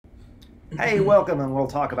Hey, welcome, and we'll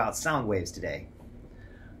talk about sound waves today.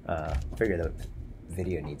 Figure the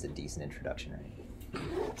video needs a decent introduction,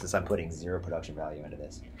 right? Since I'm putting zero production value into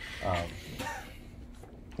this.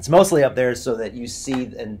 It's mostly up there so that you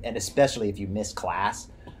see, and especially if you miss class,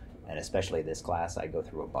 and especially this class, I go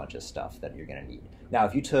through a bunch of stuff that you're going to need. Now,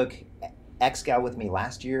 if you took XSCAL with me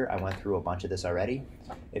last year, I went through a bunch of this already.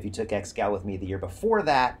 If you took XSCAL with me the year before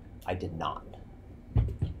that, I did not.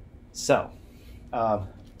 So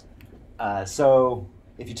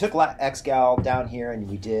if you took XSCAL down here and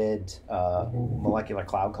we did molecular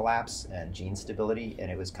cloud collapse and gene stability, and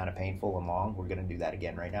it was kind of painful and long, we're going to do that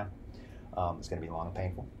again right now. It's going to be long and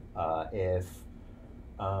painful. I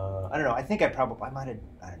don't know. I think I might have.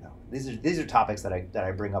 I don't know. These are topics that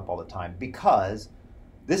I bring up all the time because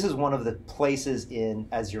this is one of the places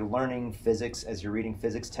as you're learning physics, as you're reading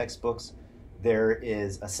physics textbooks, there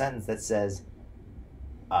is a sentence that says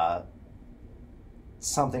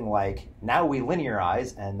something like, now we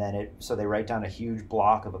linearize, and then so they write down a huge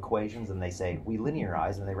block of equations and they say, we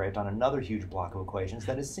linearize, and they write down another huge block of equations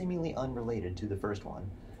that is seemingly unrelated to the first one.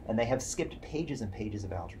 And they have skipped pages and pages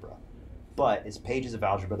of algebra. But it's pages of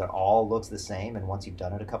algebra that all looks the same, and once you've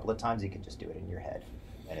done it a couple of times, you can just do it in your head.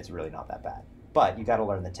 And it's really not that bad. But you got to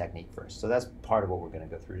learn the technique first. So that's part of what we're going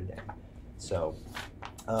to go through today. So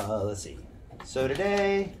let's see. So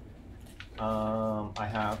today, I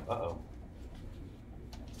have, Uh-oh.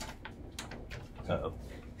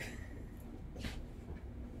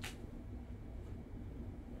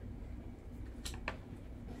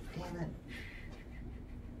 Damn it.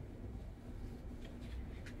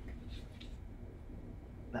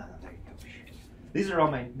 No, there you go. These are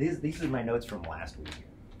all these are my notes from last week.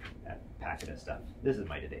 That packet of stuff. This is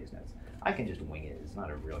my today's notes. I can just wing it. It's not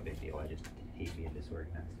a real big deal. I just hate being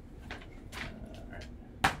disorganized. All right.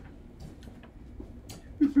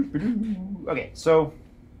 Okay, so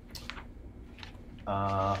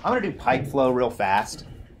I'm going to do pipe flow real fast.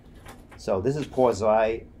 So this is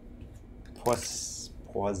Poiseuille.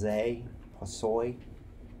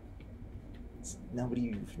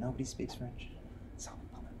 Nobody speaks French.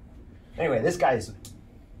 Anyway, this guy's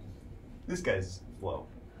flow.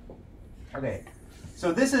 Okay,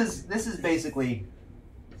 so this is basically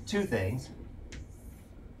two things.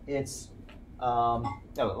 It's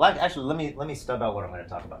actually let me stub out what I'm going to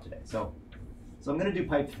talk about today. So I'm going to do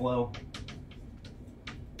pipe flow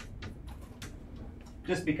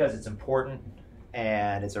just because it's important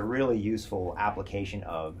and it's a really useful application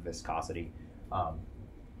of viscosity.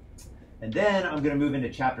 And then I'm going to move into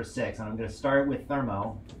chapter 6, and I'm going to start with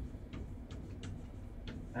thermo.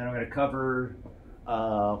 And I'm going to cover,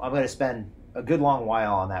 I'm going to spend a good long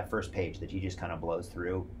while on that first page that he just kind of blows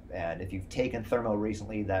through. And if you've taken thermo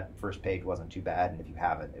recently, that first page wasn't too bad. And if you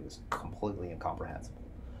haven't, it was completely incomprehensible.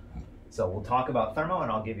 So we'll talk about thermo,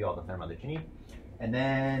 and I'll give you all the thermo that you need. And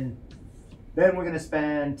then we're going to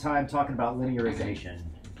spend time talking about linearization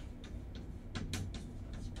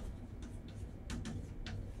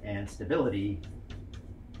and stability.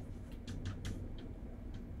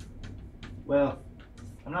 Well,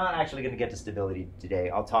 I'm not actually going to get to stability today.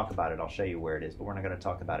 I'll talk about it. I'll show you where it is, but we're not going to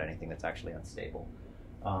talk about anything that's actually unstable.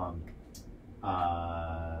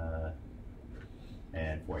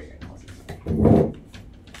 And Fourier analysis.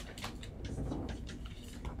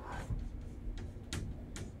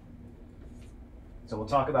 So we'll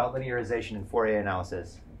talk about linearization and Fourier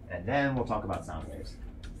analysis, and then we'll talk about sound waves.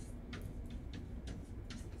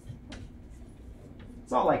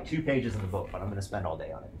 It's all like 2 pages in the book, but I'm going to spend all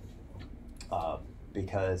day on it.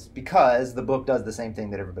 Because the book does the same thing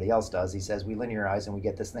that everybody else does. He says we linearize and we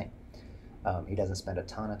get this thing. He doesn't spend a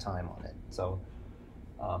ton of time on it. So,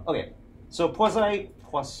 okay. So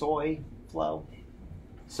Poiseuille flow.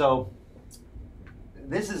 So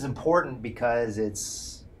this is important because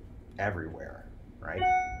it's everywhere, right?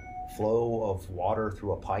 Flow of water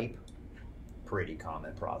through a pipe, pretty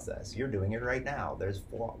common process. You're doing it right now. There's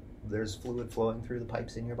fluid flowing through the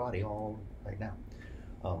pipes in your body right now.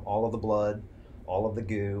 All of the blood, all of the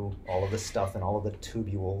goo, all of the stuff and all of the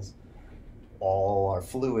tubules, all are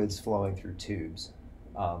fluids flowing through tubes.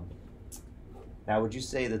 Now, would you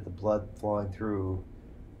say that the blood flowing through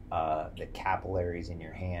the capillaries in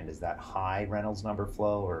your hand, is that high Reynolds number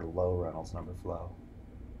flow or low Reynolds number flow?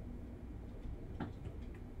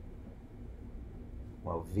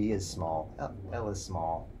 Well, V is small, L is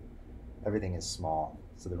small, everything is small,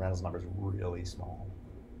 so the Reynolds number is really small.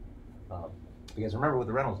 Because remember what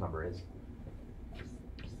the Reynolds number is.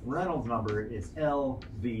 Reynolds number is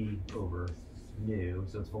LV over nu,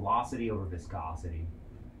 so it's velocity over viscosity.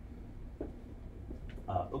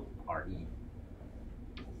 RE.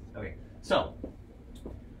 Okay, so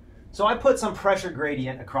So I put some pressure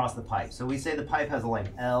gradient across the pipe. So we say the pipe has a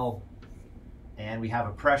length L, and we have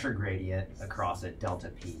a pressure gradient across it, delta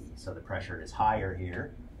P. So the pressure is higher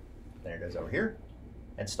here than it is over here,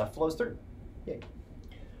 and stuff flows through. Yay.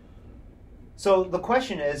 So the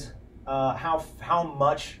question is, how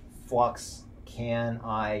much flux can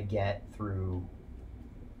I get through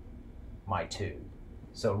my tube?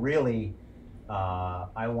 So really,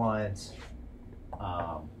 I want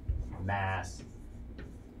mass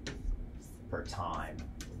per time,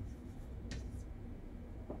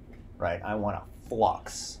 right? I want a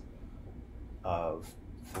flux of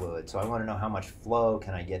fluid. So I want to know how much flow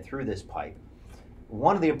can I get through this pipe.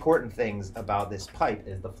 One of the important things about this pipe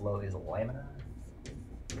is the flow is laminar.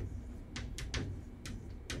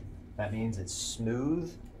 That means it's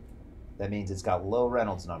smooth. That means it's got low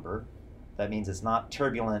Reynolds number. That means it's not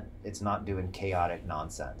turbulent. It's not doing chaotic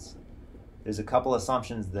nonsense. There's a couple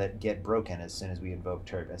assumptions that get broken as soon as we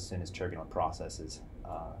invoke as soon as turbulent processes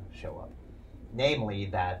show up. Namely,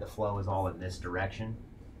 that the flow is all in this direction.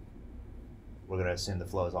 We're going to assume the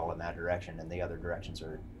flow is all in that direction, and the other directions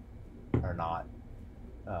are not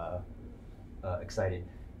excited.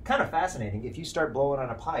 Kind of fascinating. If you start blowing on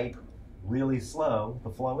a pipe really slow, the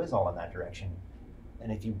flow is all in that direction.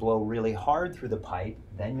 And if you blow really hard through the pipe,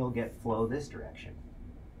 then you'll get flow this direction.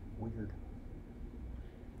 Weird.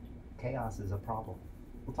 Chaos is a problem.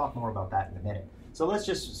 We'll talk more about that in a minute. So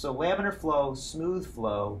so laminar flow, smooth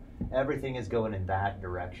flow, everything is going in that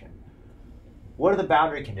direction. What are the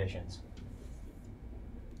boundary conditions?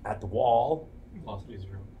 At the wall, velocity is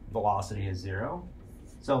 0. Velocity is 0.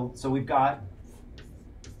 So we've got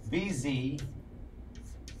VZ,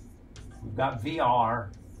 we've got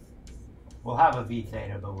VR. We'll have a V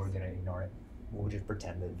theta, but we're going to ignore it. We'll just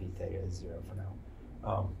pretend that V theta is 0 for now.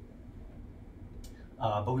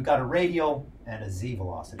 But we've got a radial and a Z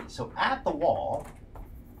velocity. So at the wall,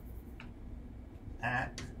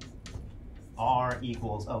 at R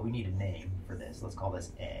equals, oh, we need a name for this. Let's call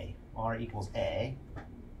this A. R equals A.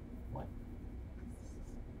 What?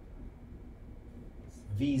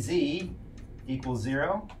 VZ equals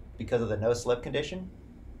 0 because of the no slip condition.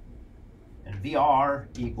 And VR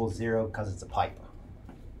equals 0 because it's a pipe.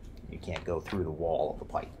 You can't go through the wall of the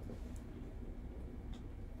pipe.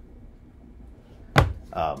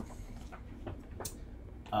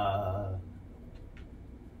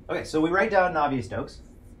 Okay, so we write down Navier-Stokes,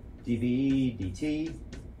 dV, dt.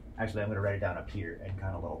 Actually, I'm going to write it down up here and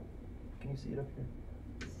kind of little. Can you see it up here?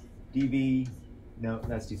 dV, no,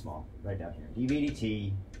 that's too small. Right down here. dV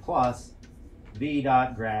dt plus v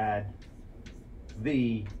dot grad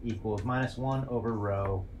v equals -1 over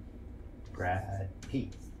rho grad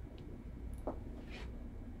p.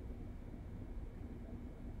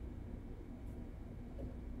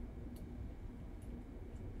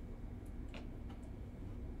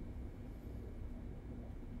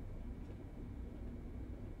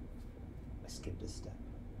 Skipped a step.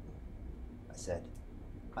 I said,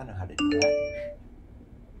 I know how to do that.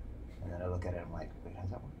 And then I look at it, I'm like, wait, how's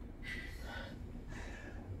that work?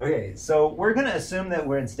 Okay, so we're going to assume that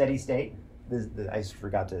we're in steady state. I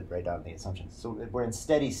forgot to write down the assumptions. So we're in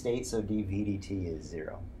steady state, so dV dt is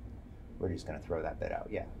 0. We're just going to throw that bit out,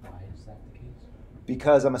 yeah. Why is that the case?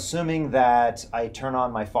 Because I'm assuming that I turn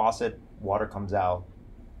on my faucet, water comes out,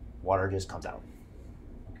 water just comes out.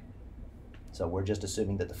 So we're just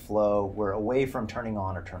assuming that the flow, we're away from turning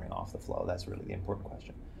on or turning off the flow. That's really the important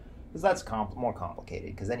question. Because that's more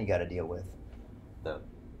complicated, because then you got to deal with the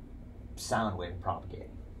sound wave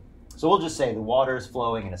propagating. So we'll just say the water is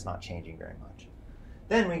flowing and it's not changing very much.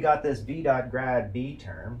 Then we got this v dot grad b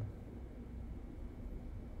term.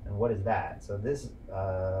 And what is that? So this,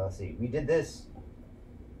 let's see, we did this.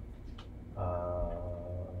 What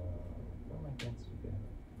am I against?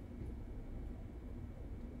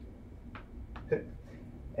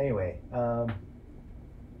 Anyway,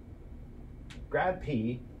 grad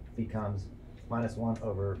p becomes -1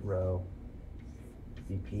 over rho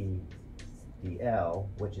dp dl,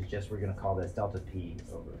 which is just, we're going to call this delta p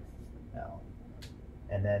over l.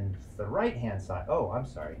 And then the right-hand side, oh, I'm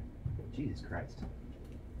sorry. Jesus Christ.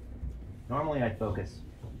 Normally I focus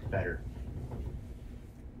better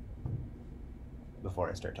before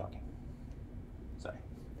I start talking. Sorry.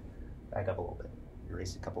 Back up a little bit.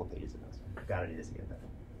 Erase a couple of pages of this. Gotta do this again.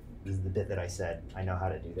 This is the bit that I said, I know how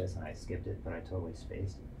to do this, and I skipped it, but I totally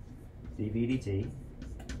spaced. dV dt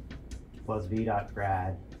plus v dot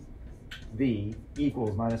grad v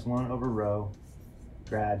equals -1 over rho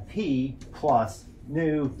grad p plus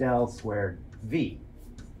nu del squared v.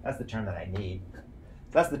 That's the term that I need.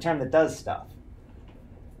 That's the term that does stuff.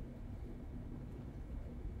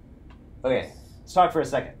 Okay, let's talk for a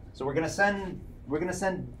second. So we're gonna send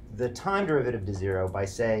the time derivative to 0 by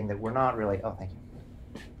saying that we're not really, oh, thank you.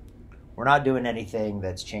 We're not doing anything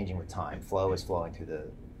that's changing with time. Flow is flowing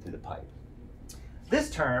through the pipe. This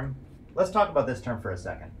term, let's talk about this term for a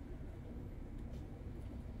second.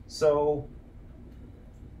 So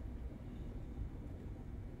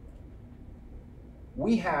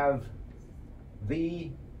we have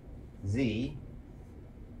VZ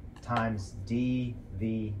times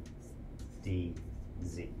dV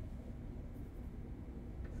dZ.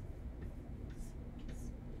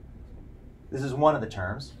 This is one of the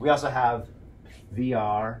terms. We also have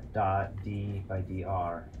VR dot d by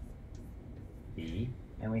dr b,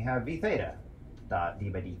 and we have v theta dot d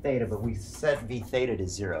by d theta, but we set v theta to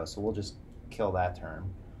 0, so we'll just kill that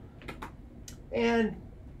term. And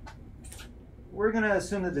we're going to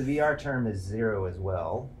assume that the VR term is 0 as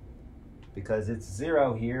well, because it's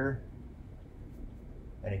 0 here,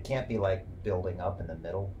 and it can't be like building up in the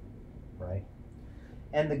middle, right?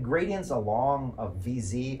 And the gradients along of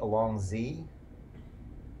VZ along Z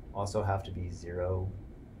also have to be 0,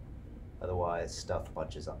 otherwise stuff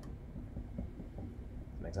bunches up. Does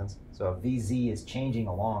that make sense? So if VZ is changing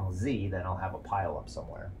along Z, then I'll have a pile up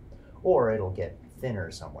somewhere, or it'll get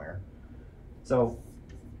thinner somewhere. So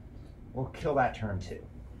we'll kill that term too.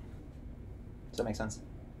 Does that make sense?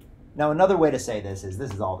 Now another way to say this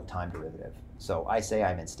is all the time derivative. So I say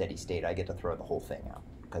I'm in steady state, I get to throw the whole thing out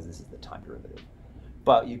because this is the time derivative.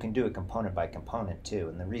 But you can do it component by component too,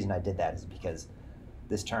 and the reason I did that is because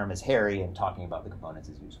this term is hairy and talking about the components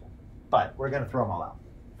is useful. But we're going to throw them all out.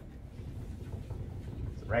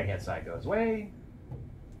 So the right-hand side goes away.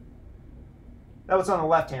 Now what's on the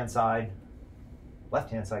left-hand side?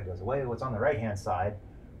 Left-hand side goes away. What's on the right-hand side?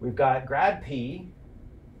 We've got grad P.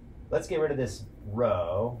 Let's get rid of this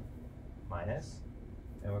rho minus,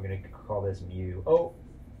 and we're going to call this mu. Oh,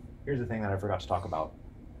 here's the thing that I forgot to talk about.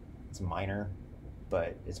 It's minor,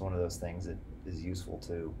 but it's one of those things that is useful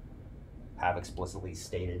to have explicitly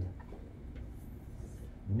stated.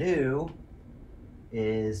 Nu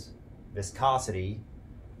is viscosity.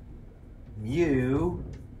 Mu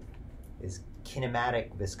is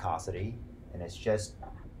kinematic viscosity, and it's just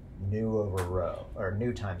nu over rho, or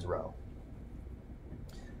nu times rho.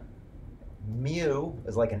 Mu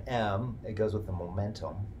is like an M. It goes with the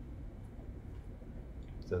momentum.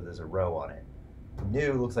 So there's a rho on it.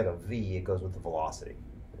 Nu looks like a V. It goes with the velocity.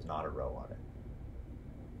 There's not a rho on it.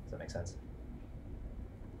 Does that make sense?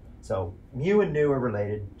 So mu and nu are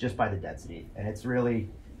related just by the density. And it's really,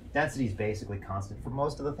 density is basically constant for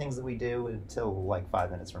most of the things that we do until like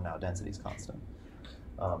 5 minutes from now, density is constant.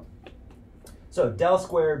 So del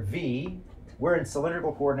squared V, we're in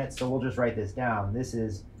cylindrical coordinates, so we'll just write this down. This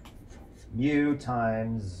is mu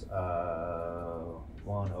times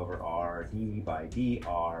 1 over r d by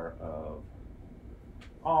dr of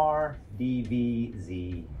r dv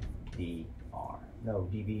z dr. No,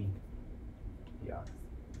 dv dr.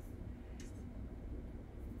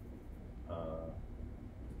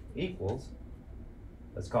 Equals,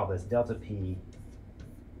 let's call this delta p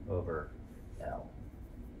over L.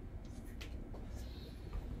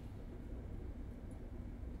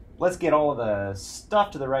 Let's get all of the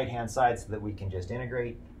stuff to the right-hand side so that we can just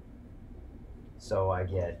integrate. So I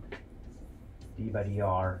get d by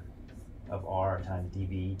dr of r times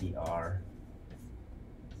dv dr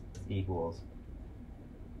equals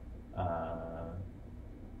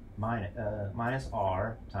minus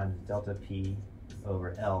r times delta p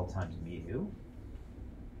over L times mu.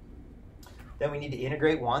 Then we need to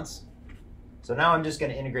integrate once. So now I'm just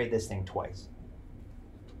going to integrate this thing twice.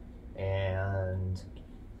 And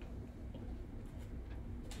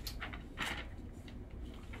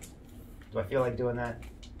do I feel like doing that?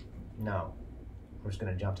 No. We're just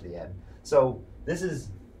going to jump to the end. So this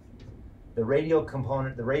is the radial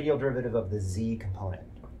component, the radial derivative of the z component.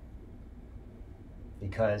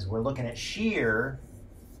 Because we're looking at shear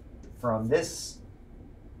from this,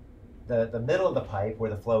 the middle of the pipe where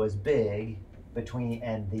the flow is big, between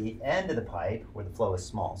and the end of the pipe where the flow is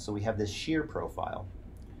small. So we have this shear profile,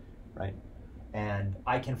 right? And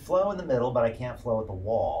I can flow in the middle, but I can't flow at the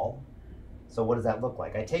wall. So what does that look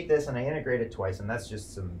like? I take this and I integrate it twice, and that's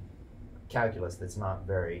just some calculus that's not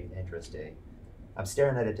very interesting. I'm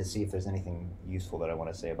staring at it to see if there's anything useful that I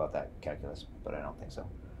want to say about that calculus, but I don't think so.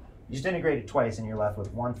 You just integrate it twice and you're left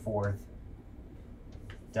with 1/4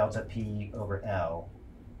 delta p over L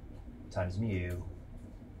times mu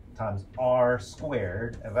times r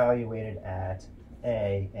squared evaluated at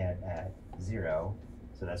A and at 0.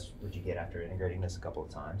 So that's what you get after integrating this a couple of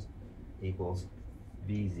times, equals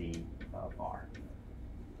Vz of r.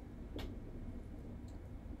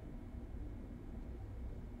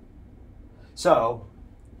 So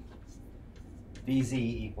Vz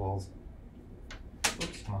equals,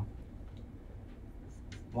 oops, come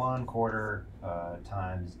on, 1/4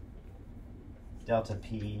 times delta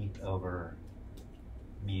P over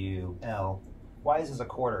mu L. Why is this a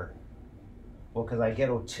quarter? Well, because I get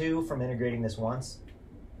a 2 from integrating this once.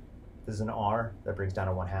 This is an r that brings down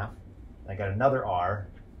to 1/2. I got another r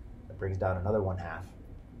that brings down another 1/2.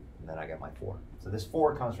 And then I got my 4. So this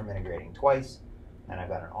 4 comes from integrating twice, and I've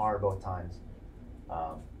got an r both times.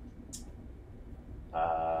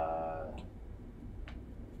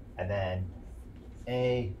 And then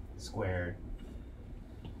a squared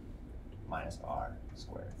minus r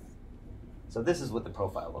squared. So this is what the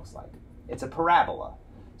profile looks like. It's a parabola.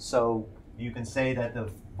 So you can say that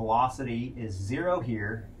the velocity is 0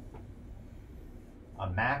 here, a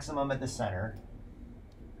maximum at the center,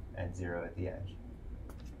 and 0 at the edge.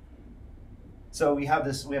 So we have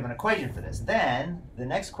an equation for this. Then the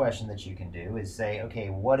next question that you can do is say,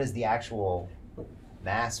 okay, what is the actual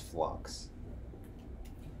mass flux?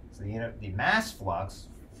 So the mass flux,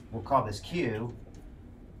 we'll call this Q.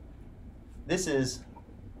 This is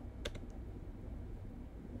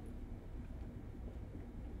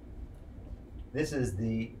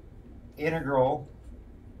the integral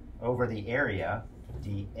over the area,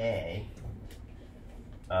 dA,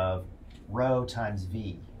 of rho times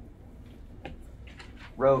V.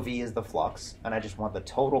 Rho V is the flux, and I just want the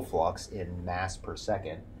total flux in mass per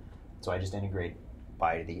second. So I just integrate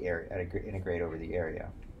by the area, integrate over the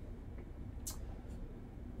area.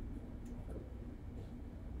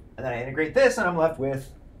 And then I integrate this, and I'm left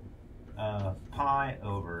with pi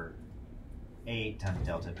over 8 times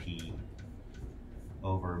delta P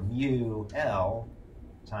over mu L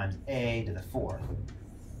times A to the 4th.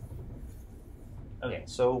 Okay,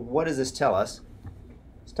 so what does this tell us?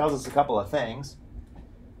 This tells us a couple of things.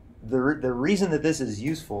 The reason that this is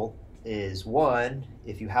useful is, one,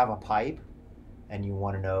 if you have a pipe and you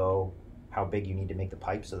want to know how big you need to make the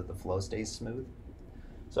pipe so that the flow stays smooth.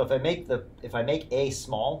 So if I make A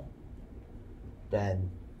small,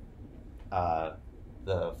 then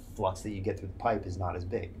the flux that you get through the pipe is not as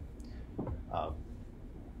big.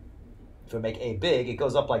 If I make A big, it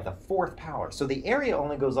goes up like the 4th power. So the area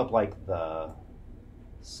only goes up like the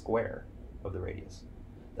square of the radius.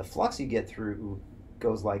 The flux you get through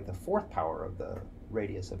goes like the 4th power of the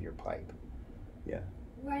radius of your pipe. Yeah.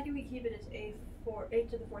 Why do we keep it as A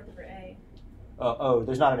to the 4th over A? Oh,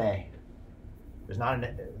 there's not an A. There's not an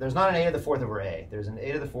A to the 4th over A. There's an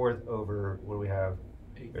A to the 4th over, what do we have?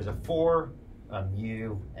 There's a 4, a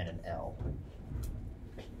mu, and an L.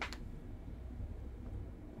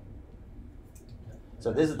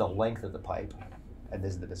 So this is the length of the pipe, and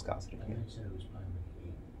this is the viscosity. I said it was pi over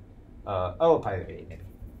 8. Oh, pi over 8, maybe.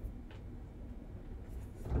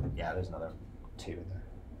 Yeah, there's another 2 in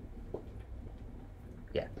there.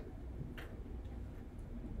 Yeah.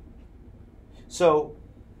 So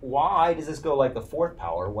why does this go like the 4th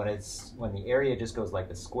power when the area just goes like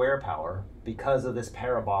the square power? Because of this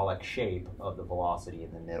parabolic shape of the velocity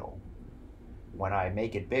in the middle. When I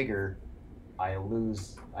make it bigger, I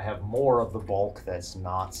have more of the bulk that's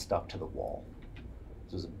not stuck to the wall.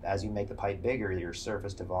 So as you make the pipe bigger, your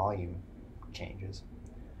surface to volume changes.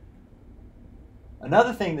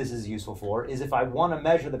 Another thing this is useful for is if I want to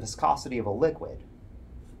measure the viscosity of a liquid.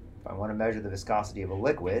 If I want to measure the viscosity of a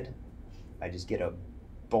liquid, I just get a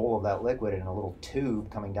bowl of that liquid and a little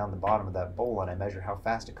tube coming down the bottom of that bowl, and I measure how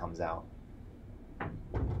fast it comes out.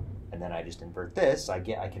 And then I just invert this. I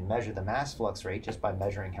can measure the mass flux rate just by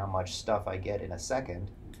measuring how much stuff I get in a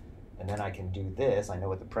second. And then I can do this. I know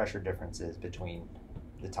what the pressure difference is between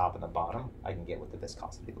the top and the bottom. I can get what the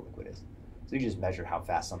viscosity of the liquid is. So you just measure how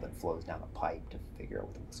fast something flows down a pipe to figure out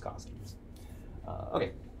what the viscosity is.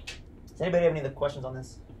 Okay. Does anybody have any other questions on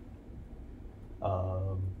this?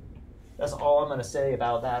 That's all I'm going to say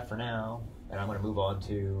about that for now. And I'm going to move on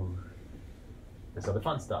to this other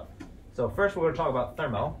fun stuff. So first we're going to talk about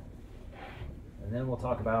thermo. And then we'll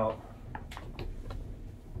talk about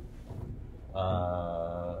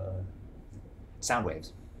sound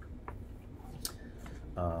waves.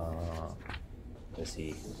 Let's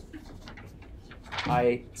see.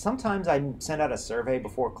 Sometimes I send out a survey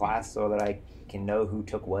before class so that I can know who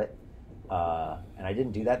took what. And I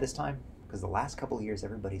didn't do that this time because the last couple of years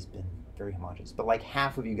everybody's been very homogeneous. But like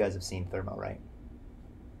half of you guys have seen thermo, right?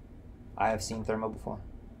 I have seen thermo before.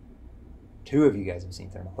 2 of you guys have seen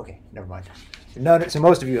thermo. Okay, never mind. So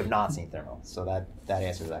most of you have not seen thermo. So that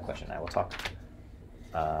answers that question. I will talk.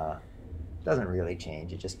 Doesn't really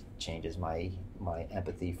change. It just changes my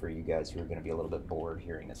empathy for you guys who are going to be a little bit bored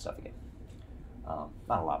hearing this stuff again.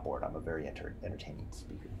 Not a lot bored. I'm a very entertaining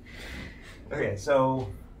speaker. Okay,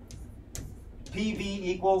 so PV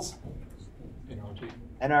equals NRT.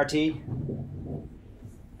 NRT.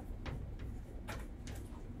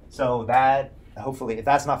 So that, hopefully, if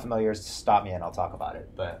that's not familiar, stop me and I'll talk about it.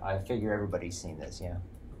 But I figure everybody's seen this, yeah.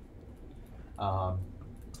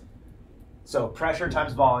 So pressure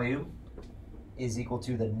times volume is equal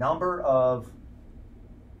to the number of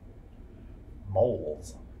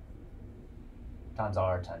moles times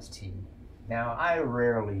R times T. Now, I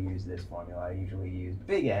rarely use this formula. I usually use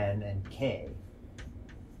big N and K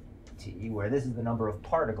T, where this is the number of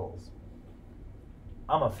particles.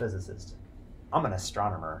 I'm a physicist. I'm an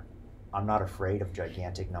astronomer. I'm not afraid of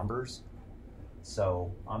gigantic numbers.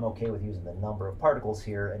 So I'm okay with using the number of particles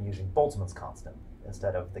here and using Boltzmann's constant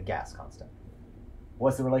instead of the gas constant.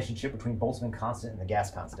 What's the relationship between Boltzmann constant and the gas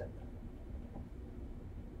constant?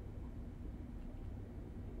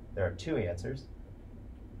 There are two answers.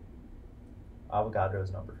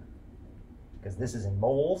 Avogadro's number. Because this is in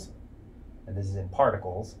moles and this is in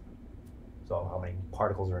particles. So how many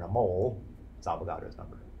particles are in a mole? It's Avogadro's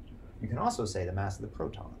number. You can also say the mass of the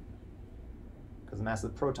proton. Because the mass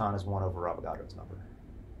of the proton is 1 over Avogadro's number.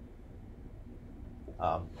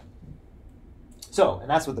 And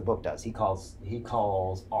that's what the book does. He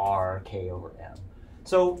calls R K over M.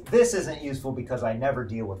 So this isn't useful because I never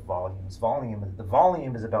deal with volumes. The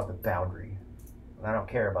volume is about the boundary. And I don't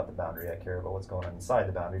care about the boundary. I care about what's going on inside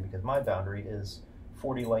the boundary because my boundary is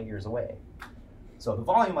 40 light years away. So the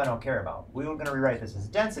volume I don't care about. We were going to rewrite this as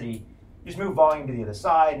density. You just move volume to the other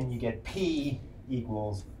side and you get P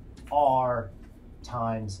equals R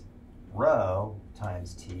times rho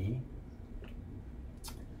times T.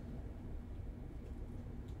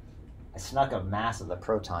 I snuck a mass of the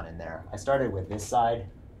proton in there. I started with this side,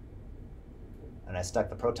 and I stuck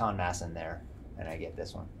the proton mass in there, and I get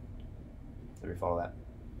this one. So we follow that?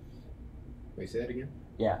 Wait, say that again?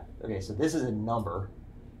 Yeah. Okay, so this is a number.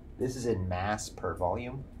 This is in mass per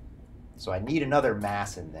volume. So I need another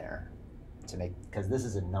mass in there to make, because this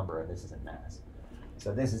is a number and this is in mass.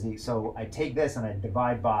 So this is, so I take this and I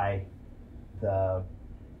divide by the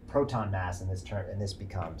proton mass in this term, and this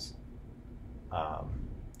becomes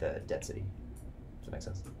the density. Does that make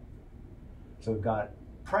sense? So we've got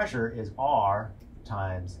pressure is R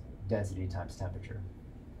times density times temperature.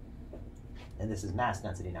 And this is mass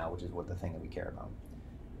density now, which is what the thing that we care about.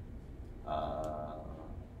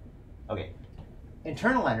 Okay.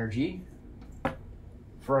 Internal energy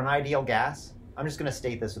for an ideal gas, I'm just going to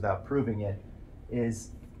state this without proving it,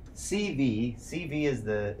 is CV. CV is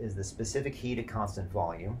the specific heat at constant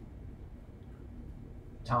volume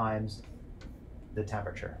times the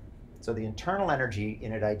temperature. So the internal energy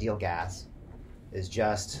in an ideal gas is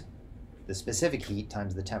just the specific heat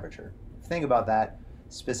times the temperature. Think about that.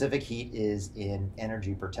 Specific heat is in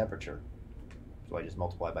energy per temperature. So I just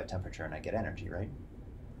multiply by temperature and I get energy, right?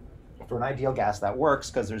 For an ideal gas, that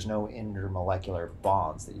works because there's no intermolecular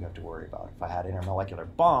bonds that you have to worry about. If I had intermolecular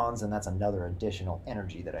bonds, then that's another additional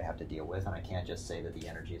energy that I have to deal with, and I can't just say that the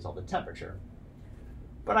energy is all the temperature.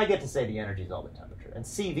 But I get to say the energy is all the temperature. And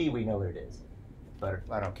CV, we know what it is, but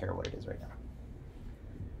I don't care what it is right now.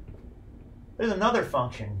 There's another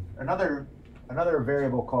function, another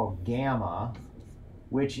variable called gamma,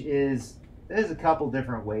 which is, there's a couple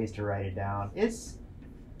different ways to write it down. It's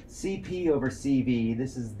Cp over Cv.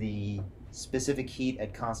 This is the specific heat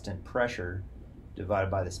at constant pressure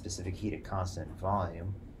divided by the specific heat at constant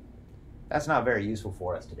volume. That's not very useful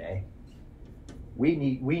for us today. We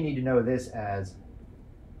need to know this as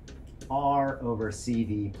R over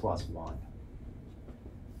Cv plus 1.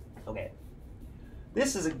 Okay.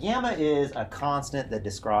 Gamma is a constant that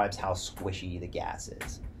describes how squishy the gas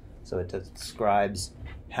is. So it describes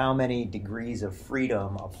how many degrees of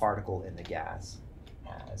freedom a particle in the gas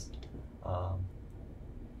has.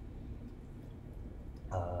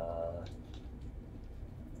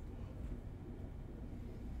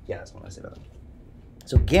 Yeah, that's what I say about it.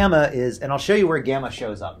 So gamma is, and I'll show you where gamma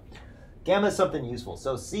shows up. Gamma is something useful.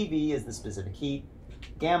 So Cv is the specific heat.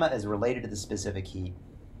 Gamma is related to the specific heat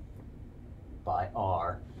by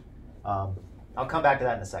R. I'll come back to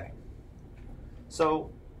that in a second.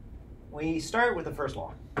 So we start with the first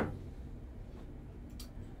law.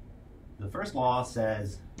 The first law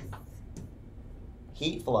says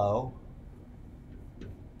heat flow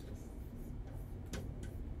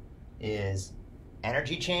is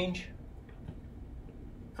energy change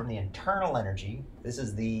from the internal energy. This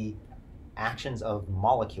is the actions of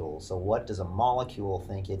molecules. So what does a molecule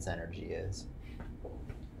think its energy is?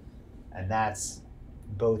 And that's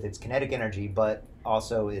both its kinetic energy, but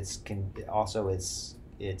also its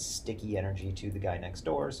sticky energy to the guy next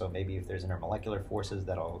door. So maybe if there's intermolecular forces,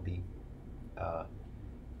 that'll be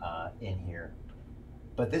in here.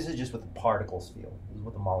 But this is just what the particles feel. This is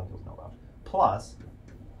what the molecules know about. plus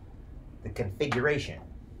the configuration.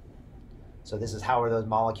 So this is how are those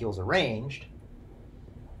molecules arranged.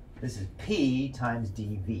 This is P times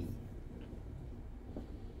dV.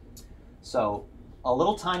 So a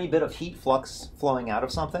little tiny bit of heat flux flowing out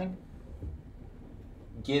of something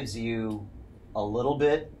gives you a little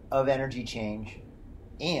bit of energy change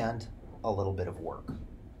and a little bit of work.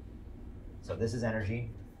 So this is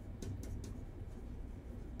energy,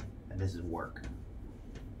 and this is work.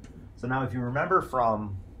 So now if you remember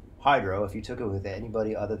from hydro, if you took it with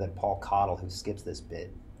anybody other than Paul Cottle, who skips this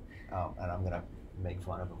bit, and I'm going to make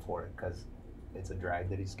fun of him for it because it's a drag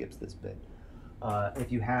that he skips this bit.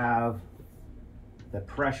 If you have the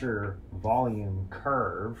pressure volume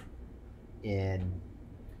curve in,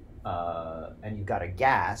 and you've got a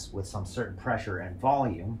gas with some certain pressure and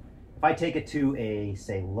volume, if I take it to a,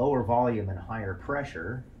 say, lower volume and higher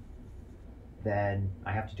pressure, then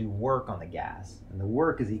I have to do work on the gas. And the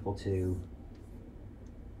work is equal to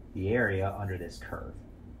the area under this curve.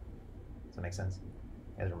 Does that make sense?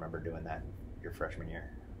 You guys remember doing that your freshman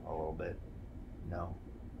year a little bit? No?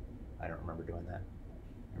 I don't remember doing that.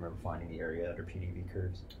 I remember finding the area under PDV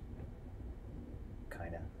curves.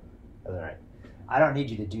 Kinda. All right. I don't need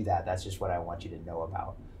you to do that. That's just what I want you to know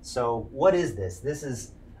about. So what is this? This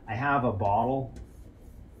is, I have a bottle.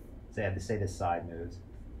 Say this side moves.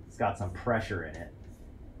 It's got some pressure in it.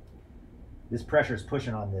 This pressure is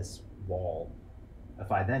pushing on this wall.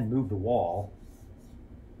 If I then move the wall,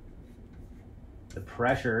 the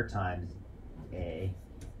pressure times A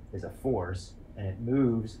is a force, and it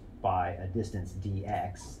moves by a distance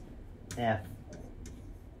dx. F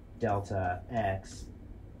delta x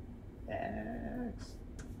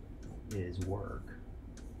is work.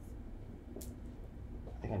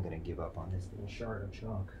 I think I'm going to give up on this little shard of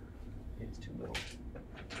chalk. It's too little.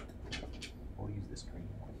 We'll use this green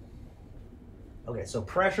one. Okay, so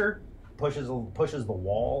pressure pushes the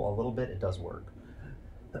wall a little bit. It does work.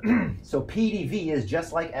 So PDV is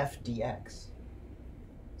just like F dx.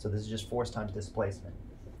 So this is just force times displacement.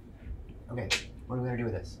 Okay, what are we going to do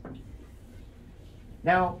with this?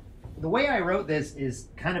 Now, the way I wrote this is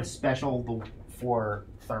kind of special for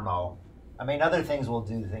thermo. I mean, other things will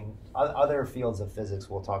do things. Other fields of physics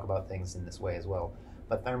will talk about things in this way as well,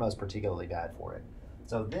 but thermo is particularly bad for it.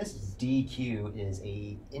 So this dq is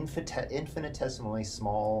a infinitesimally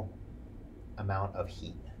small amount of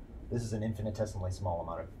heat. This is an infinitesimally small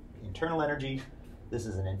amount of internal energy. This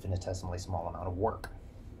is an infinitesimally small amount of work.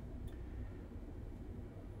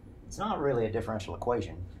 It's not really a differential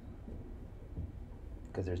equation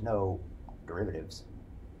because there's no derivatives.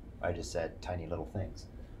 I just said tiny little things.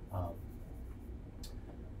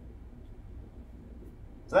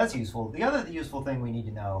 So that's useful. The other useful thing we need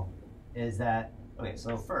to know is that, okay,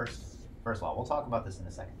 so first of all, we'll talk about this in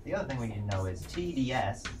a second. The other thing we need to know is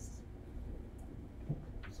TdS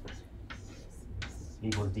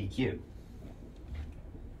equals dq.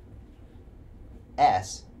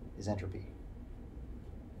 S is entropy.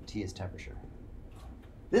 T is temperature.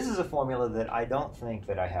 This is a formula that I don't think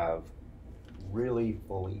that I have really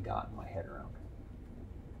fully gotten my head around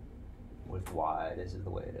with why this is the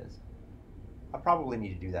way it is. I probably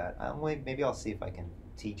need to do that. Maybe I'll see if I can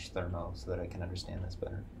teach thermo so that I can understand this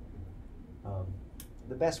better.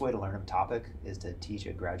 The best way to learn a topic is to teach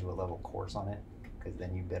a graduate level course on it, because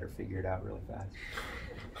then you better figure it out really fast.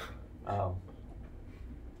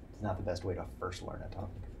 It's not the best way to first learn a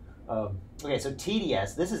topic. Okay, so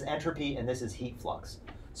TdS, this is entropy and this is heat flux.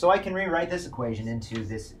 So I can rewrite this equation into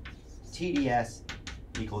this TdS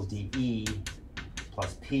equals dE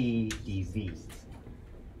plus P dV.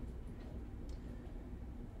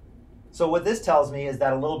 So what this tells me is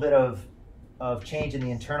that a little bit of change in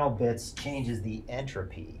the internal bits changes the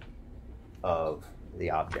entropy of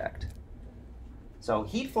the object. So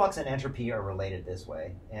heat flux and entropy are related this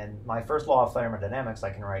way. And my first law of thermodynamics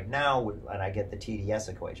I can write now, and I get the TdS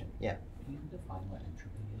equation. Yeah? Can you define what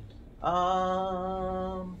entropy is?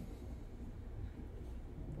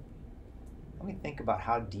 Let me think about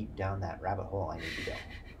how deep down that rabbit hole I need to go.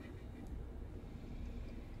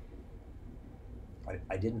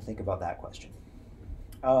 I didn't think about that question.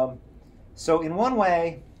 So in one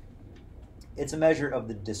way, it's a measure of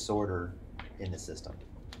the disorder in the system.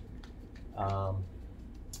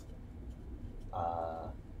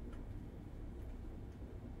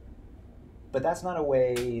 But that's not a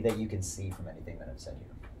way that you can see from anything that I've said here.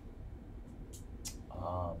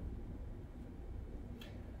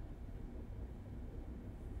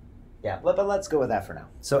 Yeah, but let's go with that for now.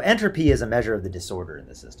 So entropy is a measure of the disorder in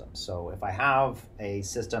the system. So if I have a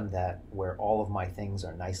system where all of my things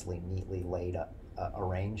are nicely, neatly laid up,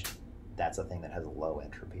 arranged, that's a thing that has a low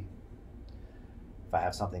entropy. If I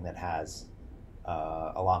have something that has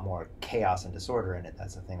a lot more chaos and disorder in it,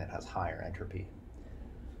 that's the thing that has higher entropy.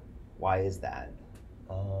 Why is that?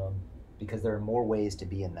 Because there are more ways to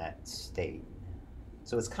be in that state.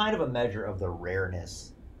 So it's kind of a measure of the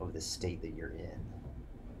rareness of the state that you're in,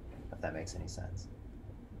 if that makes any sense.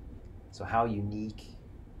 So how unique,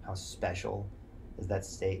 how special is that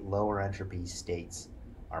state? Lower entropy states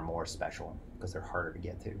are more special because they're harder to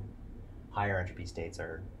get to. Higher entropy states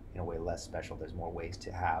are, in a way, less special. There's more ways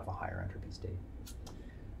to have a higher entropy state.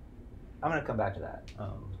 I'm going to come back to that.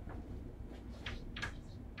 I'm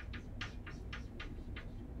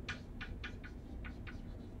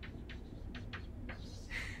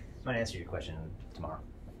going to answer your question tomorrow,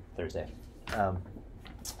 Thursday.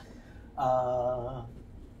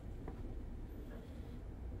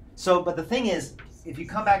 But the thing is, if you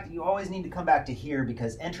come back, you always need to come back to here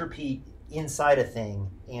because entropy inside a thing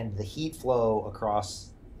and the heat flow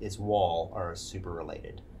across its wall are super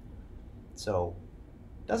related. So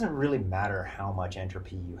it doesn't really matter how much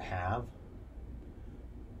entropy you have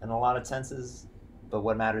in a lot of senses, but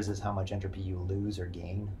what matters is how much entropy you lose or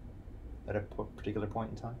gain at a particular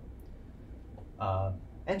point in time.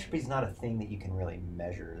 Entropy is not a thing that you can really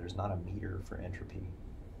measure. There's not a meter for entropy.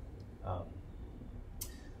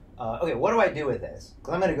 Okay, what do I do with this?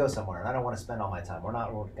 Because I'm going to go somewhere, and I don't want to spend all my time. We're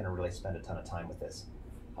going to really spend a ton of time with this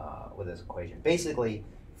equation. Basically,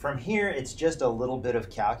 from here, it's just a little bit of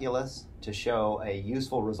calculus to show a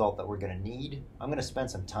useful result that we're going to need. I'm going to spend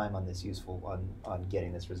some time on this on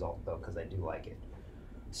getting this result, though, because I do like it.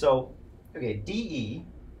 So, okay, dE.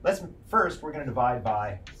 First, we're going to divide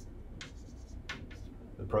by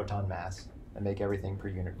the proton mass and make everything per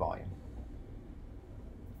unit volume.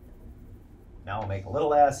 Now I'll make a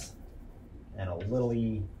little s and a little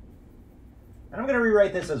e. And I'm going to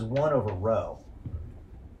rewrite this as 1 over rho.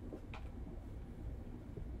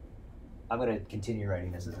 I'm going to continue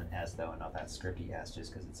writing this as an s, though, and not that scripty s,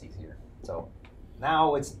 just because it's easier. So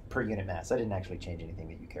now it's per unit mass. I didn't actually change anything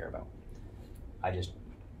that you care about. I just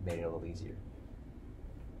made it a little easier.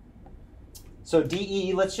 So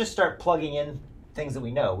dE, let's just start plugging in things that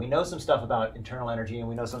we know. We know some stuff about internal energy and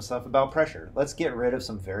we know some stuff about pressure. Let's get rid of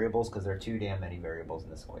some variables because there are too damn many variables in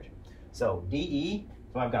this equation. So dE,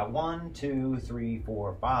 so I've got 1, 2, 3,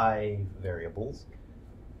 4, 5 variables.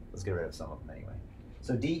 Let's get rid of some of them anyway.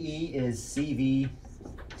 So dE is CV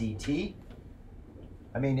dt.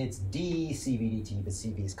 I mean, it's d CV dt, but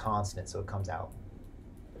CV is constant, so it comes out.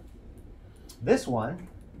 This one,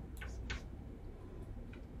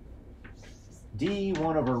 d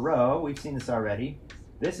 1 over rho, we've seen this already.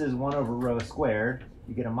 This is 1 over rho squared.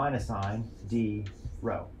 You get a minus sign, d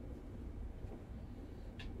rho.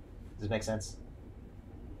 Does this make sense?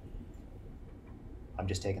 I'm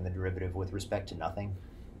just taking the derivative with respect to nothing,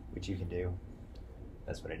 which you can do.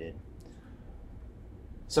 That's what I did.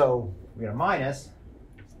 So we got a minus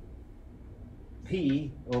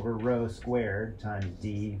p over rho squared times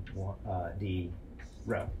d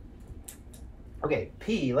rho. Okay,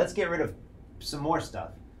 p, let's get rid of some more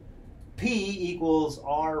stuff. P equals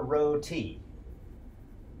R rho T.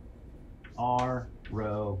 R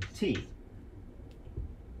rho T.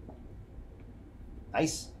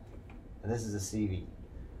 Nice. And this is a CV.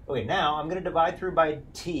 Okay, now I'm going to divide through by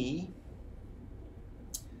T.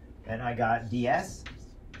 And I got ds.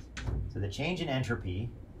 So the change in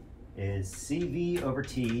entropy is CV over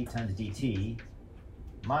T times dt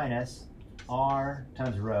minus R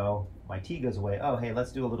times rho. My T goes away. Oh, hey,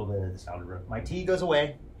 let's do a little bit of this algebra. My T goes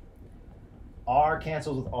away. R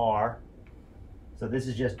cancels with R. So this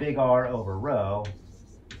is just big R over rho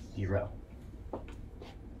d rho.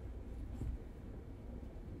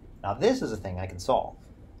 Now this is a thing I can solve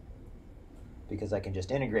because I can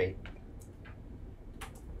just integrate.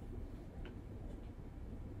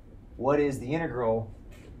 What is the integral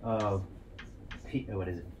of P, what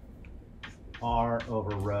is it? R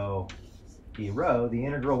over rho d rho. The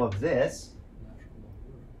integral of this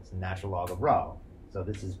is the natural log of rho. So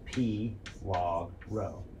this is P log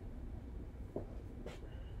rho.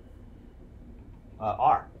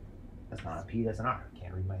 R. That's not a P, that's an R.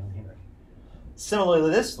 Can't read my own handwriting.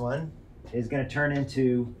 Similarly, this one is going to turn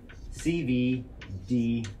into CV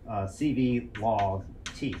log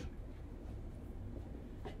T.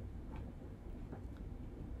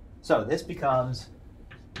 So this becomes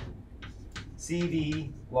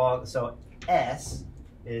CV log, so S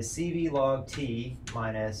is CV log T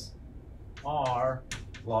minus R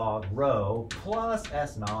log rho plus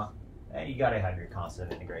S naught. And you got to have your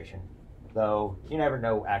constant of integration. Though you never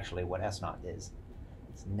know actually what S naught is.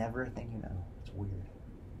 It's never a thing you know. It's weird.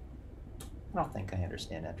 I don't think I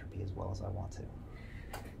understand entropy as well as I want to.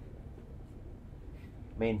 I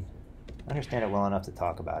mean, I understand it well enough to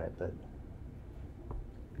talk about it, but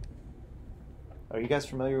Are you guys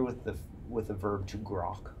familiar with the verb to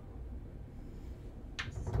grok?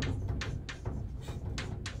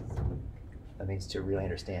 That means to really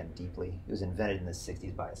understand deeply. It was invented in the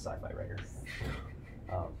 60s by a sci-fi writer.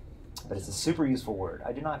 But it's a super useful word.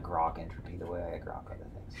 I do not grok entropy the way I grok other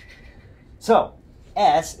things. So,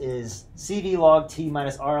 S is CV log T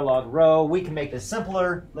minus R log rho. We can make this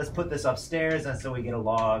simpler. Let's put this upstairs, and so we get a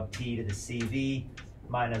log T to the CV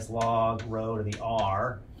minus log rho to the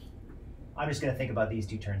R. I'm just going to think about these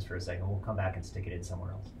two terms for a second. We'll come back and stick it in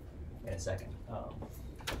somewhere else in a second.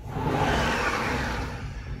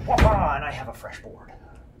 And I have a fresh board.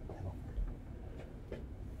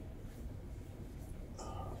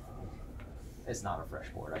 It's not a fresh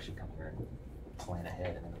board. I should come here and plan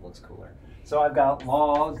ahead, and then it looks cooler. So I've got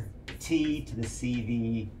log T to the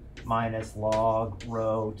CV minus log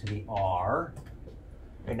rho to the R.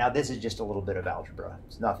 And now this is just a little bit of algebra.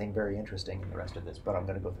 It's nothing very interesting in the rest of this, but I'm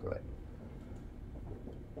going to go through it.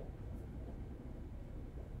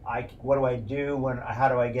 What do I do how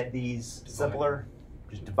do I get these simpler?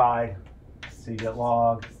 Just divide. So you get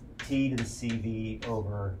log T to the CV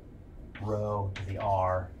over rho to the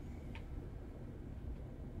R.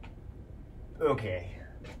 Okay.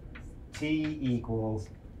 T equals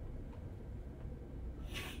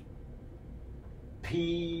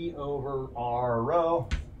P over R rho.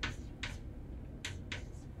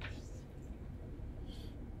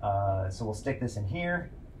 So we'll stick this in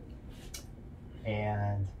here.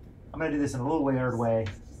 And I'm going to do this in a little weird way.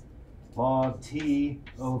 Log T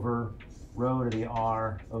over rho to the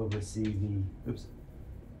R over CV. Oops.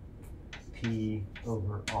 P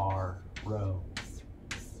over R rho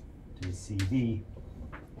to the CV.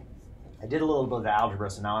 I did a little bit of algebra,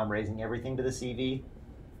 so now I'm raising everything to the CV.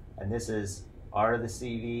 And this is R to the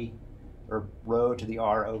CV, or rho to the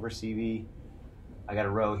R over CV. I got a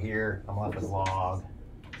rho here. I'm left with log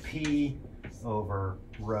P over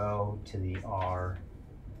rho to the R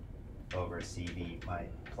over CV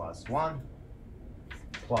plus 1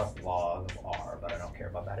 plus log of R, but I don't care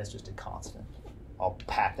about that. It's just a constant. I'll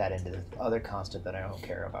pack that into the other constant that I don't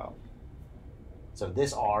care about. So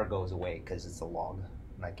this R goes away because it's a log.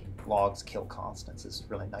 Logs kill constants. This is a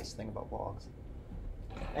really nice thing about logs.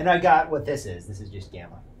 And I got what this is. This is just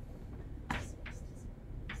gamma.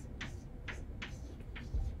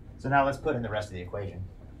 So now let's put in the rest of the equation.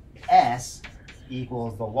 S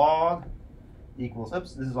equals the log equals,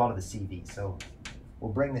 oops, this is all to the CV. So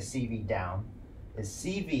we'll bring the CV down. Is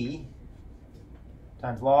CV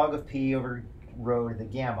times log of P over rho to the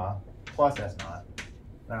gamma plus S naught.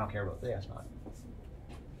 I don't care about the S naught.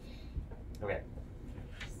 Okay.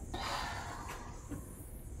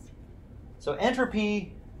 So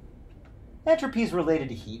entropy is related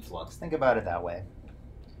to heat flux. Think about it that way.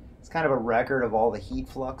 It's kind of a record of all the heat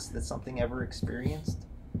flux that something ever experienced,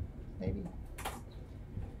 maybe.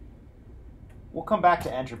 We'll come back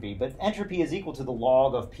to entropy, but entropy is equal to the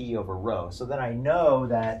log of P over rho. So then I know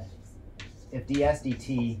that if ds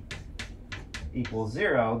dt equals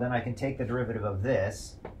 0, then I can take the derivative of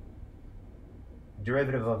this.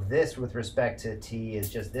 Derivative of this with respect to t is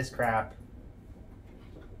just this crap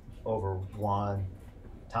over 1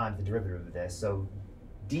 times the derivative of this. So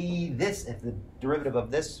this, if the derivative of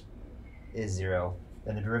this is 0,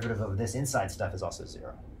 then the derivative of this inside stuff is also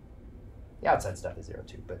 0. The outside stuff is 0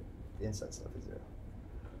 too, but the inside stuff is 0.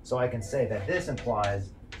 So I can say that this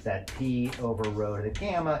implies that P over rho to the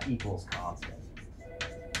gamma equals constant.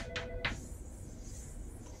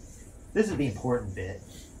 This is the important bit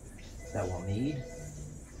that we'll need.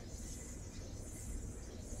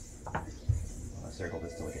 I'm going to circle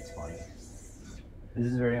this till it gets funny. This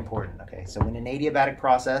is very important. Okay, so in an adiabatic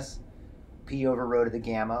process, P over rho to the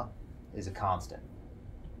gamma is a constant.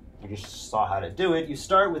 We just saw how to do it. You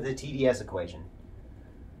start with the TdS equation.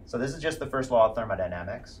 So this is just the first law of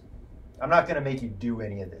thermodynamics. I'm not going to make you do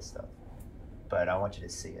any of this stuff, but I want you to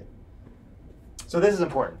see it. So this is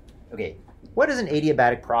important. Okay, what is an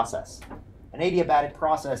adiabatic process? An adiabatic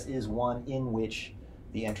process is one in which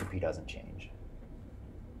the entropy doesn't change.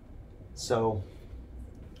 So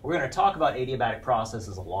we're going to talk about adiabatic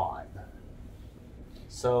processes a lot.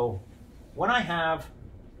 So when I have,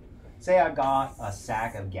 say I've got a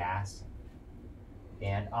sack of gas,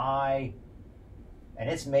 and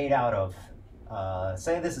it's made out of,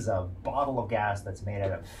 say this is a bottle of gas that's made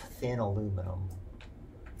out of thin aluminum,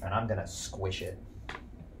 and I'm going to squish it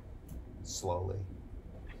slowly.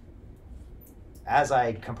 As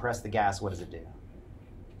I compress the gas, what does it do?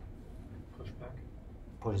 Push back.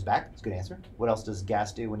 Pushes back. That's a good answer. What else does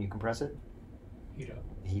gas do when you compress it? Heat up.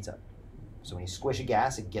 It heats up. So when you squish a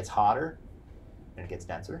gas, it gets hotter and it gets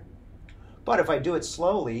denser. But if I do it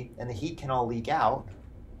slowly and the heat can all leak out,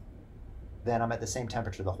 then I'm at the same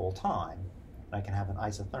temperature the whole time, and I can have an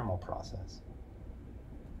isothermal process.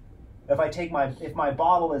 If my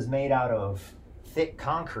bottle is made out of thick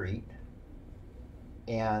concrete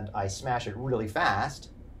and I smash it really fast,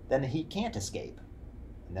 then the heat can't escape,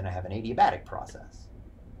 and then I have an adiabatic process.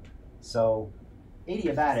 So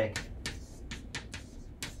adiabatic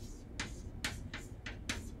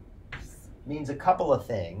means a couple of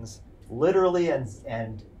things. Literally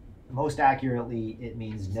and most accurately, it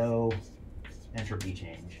means no entropy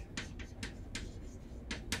change.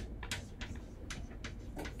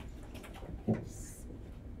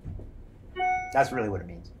 That's really what it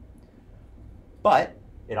means. But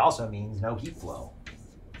it also means no heat flow.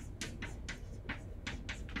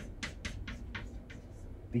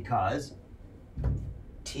 Because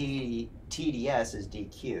TDS is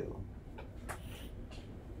dQ.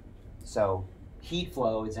 So heat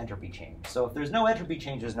flow is entropy change. So if there's no entropy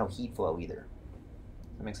change, there's no heat flow either.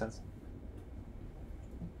 Does that make sense?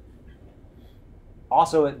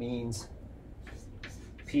 Also, it means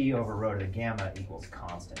P over rho to the gamma equals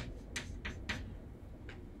constant.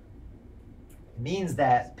 It means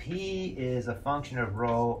that P is a function of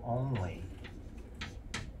rho only.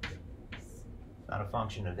 Not a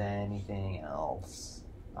function of anything else.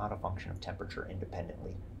 Not a function of temperature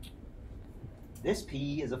independently. This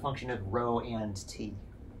P is a function of rho and T.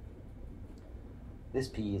 This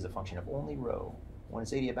P is a function of only rho. When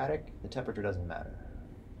it's adiabatic, the temperature doesn't matter.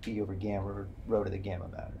 P over gamma, rho to the gamma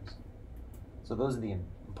matters. So those are the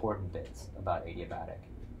important bits about adiabatic.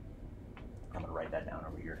 I'm going to write that down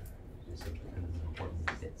over here, just because it's important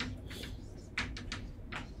bits.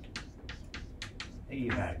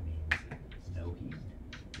 Adiabatic means no heat,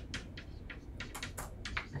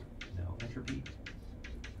 no entropy.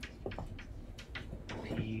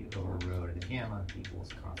 P over rho to the gamma equals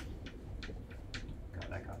constant. God,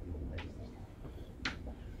 that got a little late.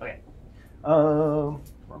 Okay.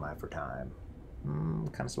 Where am I for time?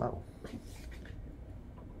 Kind of slow.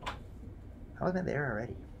 How have I been there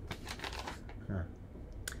already? Huh.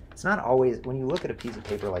 It's not always, when you look at a piece of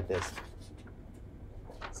paper like this,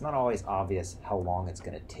 it's not always obvious how long it's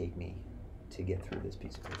going to take me to get through this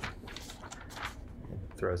piece of paper. It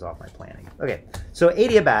throws off my planning. Okay, so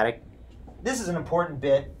adiabatic. This is an important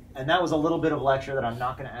bit, and that was a little bit of lecture that I'm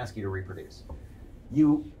not going to ask you to reproduce.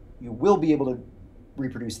 You will be able to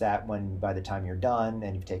reproduce that by the time you're done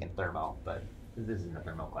and you've taken thermo, but this isn't a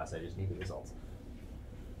thermo class, I just need the results.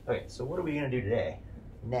 Okay, so what are we going to do today?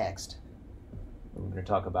 Next, we're going to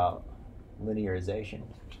talk about linearization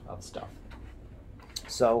of stuff.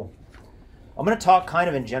 So I'm going to talk kind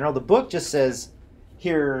of in general. The book just says,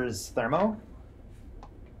 here's thermo,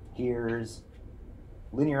 here's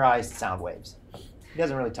linearized sound waves. He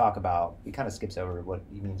doesn't really talk about, he kind of skips over what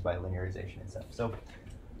he means by linearization and stuff. So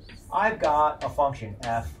I've got a function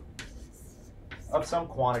f of some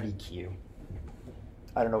quantity q.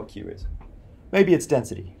 I don't know what q is. Maybe it's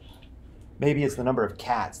density. Maybe it's the number of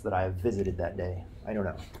cats that I have visited that day. I don't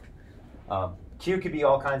know. Q could be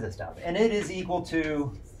all kinds of stuff. And it is equal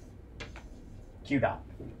to q dot.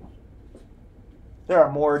 There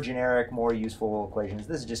are more generic, more useful equations.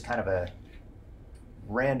 This is just kind of a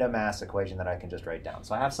random ass equation that I can just write down.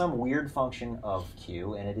 So I have some weird function of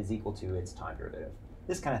q, and it is equal to its time derivative.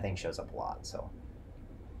 This kind of thing shows up a lot. So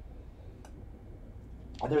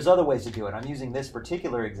there's other ways to do it. I'm using this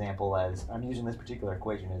particular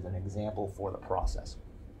equation as an example for the process.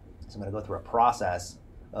 So I'm going to go through a process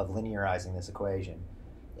of linearizing this equation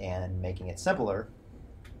and making it simpler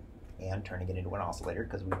and turning it into an oscillator,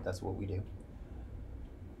 because that's what we do.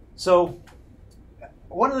 So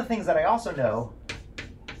one of the things that I also know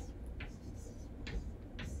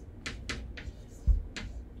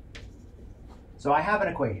so I have an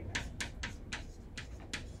equation.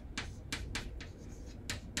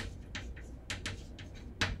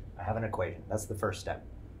 I have an equation. That's the first step.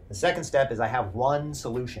 The second step is I have one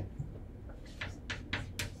solution.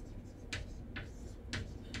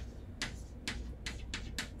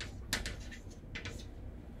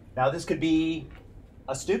 Now this could be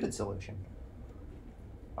a stupid solution.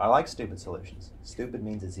 I like stupid solutions. Stupid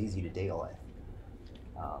means it's easy to deal with.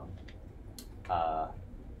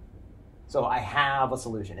 So I have a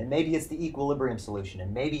solution, and maybe it's the equilibrium solution,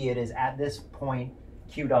 and maybe it is at this point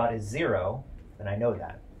q dot is 0, and I know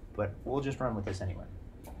that, but we'll just run with this anyway.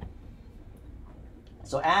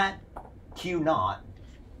 So at q naught,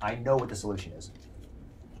 I know what the solution is.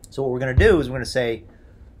 So what we're going to do is we're going to say,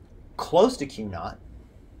 close to q naught,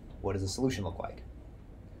 what does the solution look like?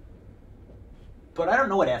 But I don't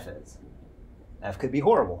know what f is. F could be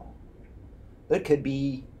horrible. It could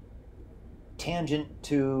be tangent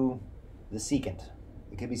to the secant.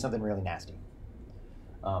 It could be something really nasty.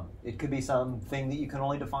 It could be something that you can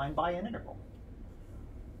only define by an integral.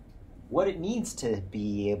 What it needs to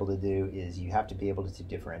be able to do is you have to be able to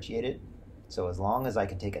differentiate it. So as long as I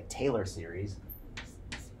can take a Taylor series,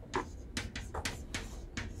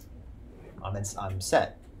 I'm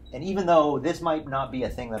set. And even though this might not be a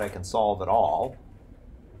thing that I can solve at all,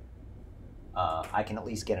 I can at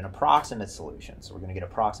least get an approximate solution. So we're going to get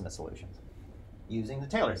approximate solutions using the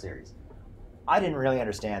Taylor series. I didn't really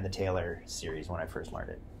understand the Taylor series when I first learned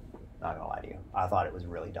it. Not going to lie to you. I thought it was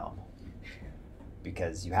really dumb.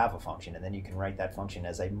 Because you have a function, and then you can write that function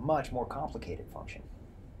as a much more complicated function.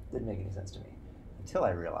 Didn't make any sense to me. Until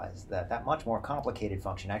I realized that that much more complicated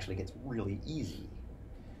function actually gets really easy.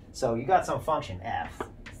 So you got some function f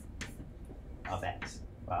of x.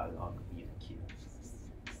 I'm using q.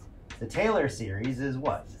 The Taylor series is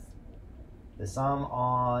what? The sum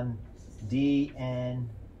on dn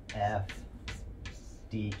f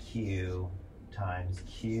dq times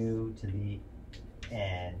q to the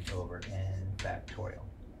n over n factorial.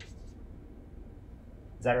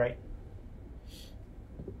 Is that right?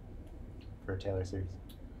 For a Taylor series?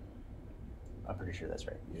 I'm pretty sure that's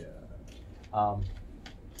right. Yeah.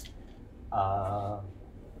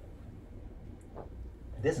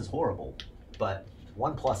 This is horrible, but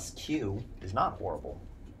 1 plus q is not horrible,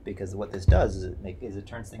 because what this does is it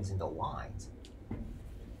turns things into lines.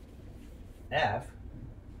 F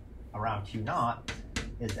around q naught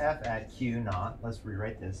is f at q naught. Let's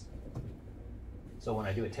rewrite this. So when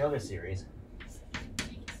I do a Taylor series,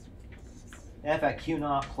 f at q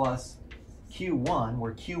naught plus q1,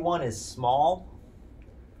 where q1 is small.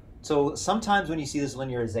 So sometimes when you see this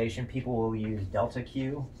linearization, people will use delta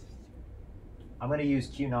q. I'm going to use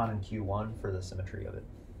q naught and q1 for the symmetry of it.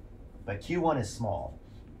 But q1 is small.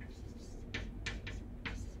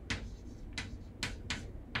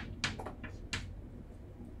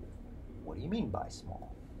 What do you mean by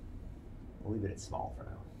small? We'll leave it at small for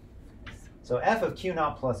now. So f of q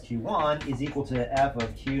naught plus q1 is equal to f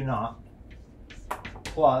of q naught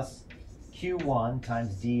plus q1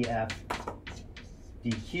 times df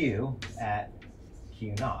dq at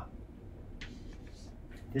q naught.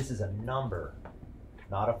 This is a number,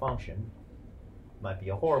 not a function. Might be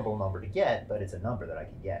a horrible number to get, but it's a number that I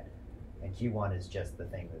can get. And q1 is just the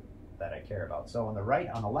thing that I care about. So on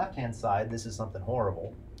the left-hand side, this is something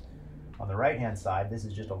horrible. On the right-hand side, this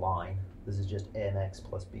is just a line. This is just mx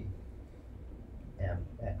plus b.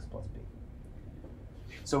 mx plus b.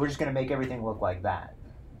 So we're just going to make everything look like that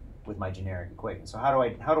with my generic equation. So how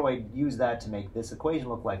do I use that to make this equation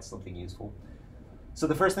look like something useful? So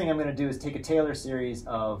the first thing I'm going to do is take a Taylor series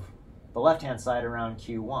of the left-hand side around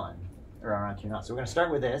q1, or around q naught. So we're going to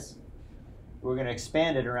start with this. We're going to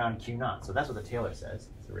expand it around q naught. So that's what the Taylor says.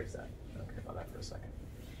 Let's erase that. I don't care about that for a second.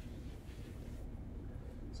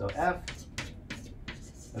 So f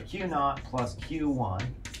of q naught plus q1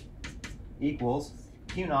 equals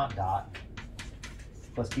q naught dot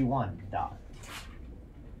plus q1 dot.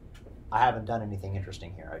 I haven't done anything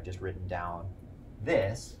interesting here. I've just written down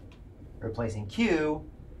this, replacing q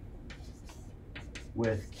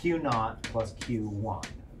with q naught plus q1.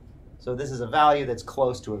 So this is a value that's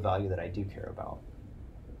close to a value that I do care about.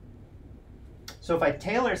 So if I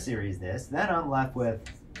Taylor series this, then I'm left with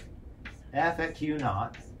f at q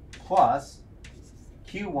naught plus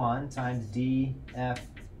q1 times df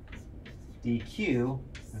dq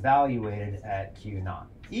evaluated at q naught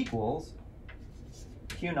equals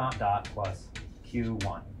q naught dot plus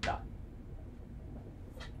q1 dot.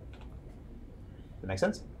 That make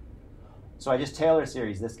sense? So I just Taylor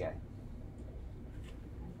series this guy.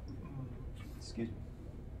 Excuse me.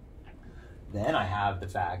 Then I have the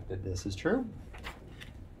fact that this is true.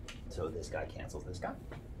 So this guy cancels this guy.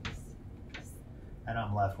 And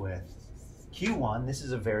I'm left with q1, this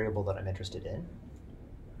is a variable that I'm interested in,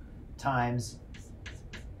 times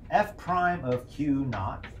f prime of q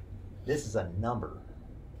naught. This is a number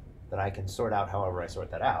that I can sort out however I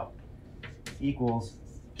sort that out, equals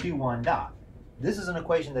q1 dot. This is an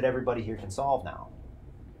equation that everybody here can solve now.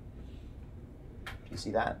 Do you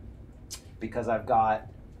see that? Because I've got,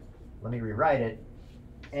 let me rewrite it,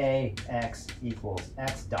 ax equals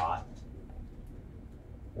x dot.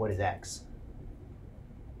 What is x?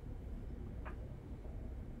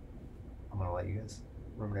 I'm going to let you guys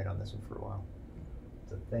ruminate on this one for a while.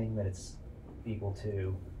 It's a thing that it's equal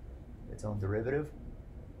to its own derivative.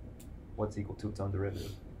 What's equal to its own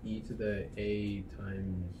derivative? E to the a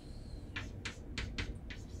times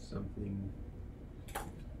something.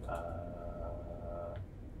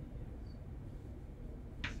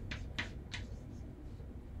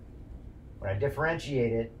 When I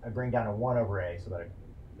differentiate it, I bring down a 1 over a, so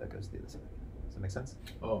that goes to the other side. Does that make sense?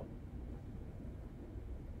 Oh.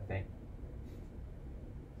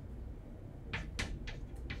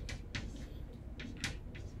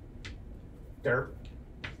 Derp.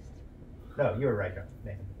 No, you were right,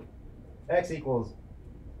 Nathan. X equals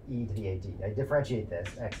e to the at. I differentiate this.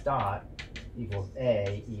 X dot equals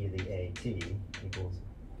a e to the at equals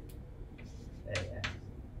ax.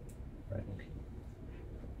 Right.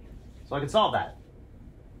 So I can solve that.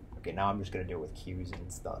 Okay, now I'm just going to do it with q's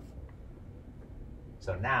and stuff.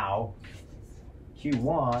 So now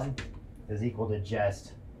q1 is equal to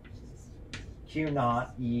just q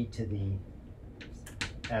naught e to the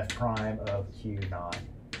f prime of q naught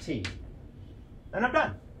t. And I'm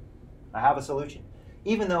done. I have a solution.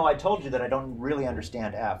 Even though I told you that I don't really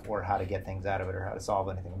understand f or how to get things out of it or how to solve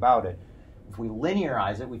anything about it, if we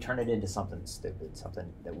linearize it, we turn it into something stupid,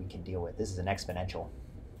 something that we can deal with. This is an exponential.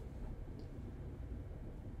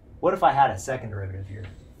 What if I had a second derivative here?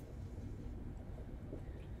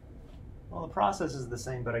 Well, the process is the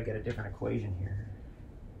same, but I get a different equation here.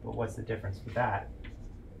 But what's the difference with that?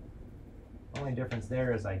 The only difference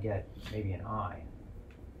there is I get maybe an I.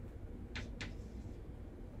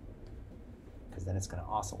 Because then it's going to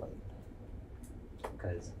oscillate.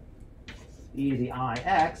 Because e to the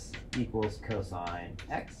ix equals cosine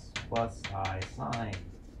x plus I sine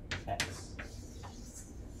x.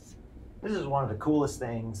 This is one of the coolest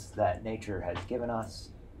things that nature has given us.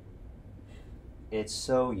 It's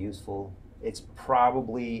so useful. It's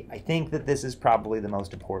probably, I think that this is probably the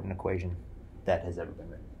most important equation that has ever been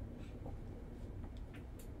written.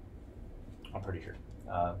 I'm pretty sure.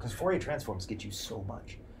 Because Fourier transforms get you so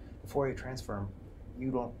much. The Fourier transform,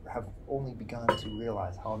 you don't have only begun to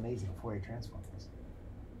realize how amazing a Fourier transform is.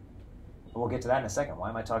 But we'll get to that in a second. Why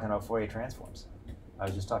am I talking about Fourier transforms? I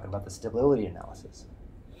was just talking about the stability analysis.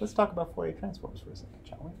 Let's talk about Fourier transforms for a second,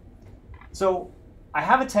 shall we? So I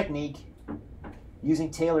have a technique using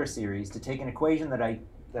Taylor series to take an equation that I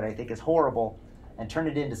think is horrible and turn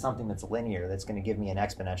it into something that's linear, that's going to give me an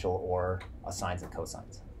exponential or a sines and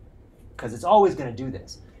cosines. Because it's always going to do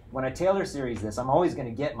this. When I Taylor series this, I'm always going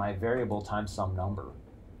to get my variable times some number.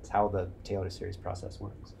 It's how the Taylor series process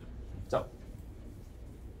works. So,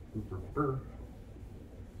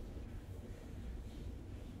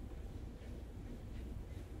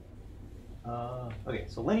 okay,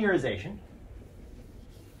 so linearization.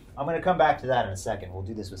 I'm going to come back to that in a second. We'll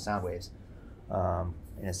do this with sound waves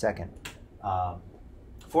in a second.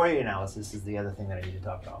 Fourier analysis is the other thing that I need to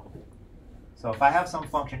talk about. So if I have some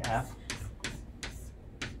function f,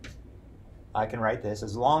 I can write this.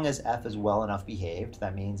 As long as f is well enough behaved,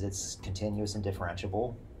 that means it's continuous and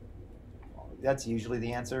differentiable. That's usually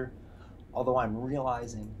the answer. Although I'm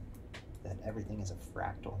realizing that everything is a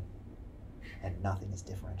fractal and nothing is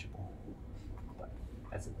differentiable. But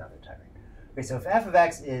that's another tirade. Okay, so if f of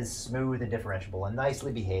x is smooth and differentiable and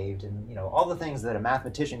nicely behaved and all the things that a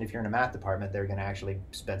mathematician, if you're in a math department, they're going to actually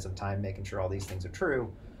spend some time making sure all these things are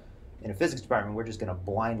true. In a physics department, we're just going to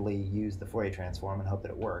blindly use the Fourier transform and hope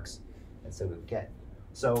that it works. And so we would get.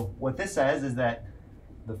 So what this says is that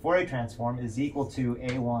the Fourier transform is equal to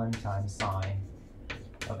a1 times sine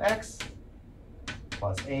of x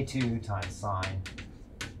plus a2 times sine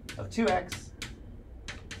of 2x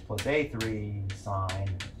plus a3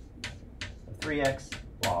 sine of 3x,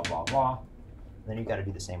 blah, blah, blah. And then you've got to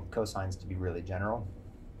do the same with cosines to be really general.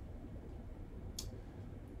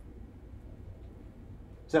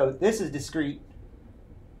 So this is discrete.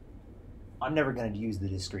 I'm never going to use the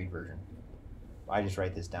discrete version. I just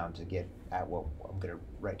write this down to get at what I'm going to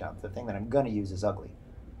write down. The thing that I'm going to use is ugly.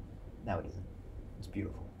 No, it isn't. It's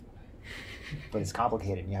beautiful. But it's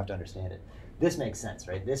complicated and you have to understand it. This makes sense,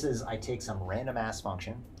 right? This is, I take some random ass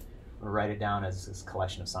function, I'm going to write it down as this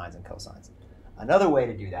collection of sines and cosines. Another way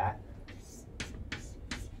to do that,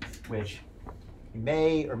 which you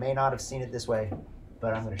may or may not have seen it this way,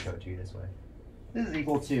 but I'm going to show it to you this way. This is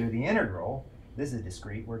equal to the integral. This is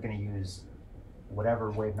discrete. We're going to use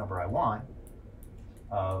whatever wave number I want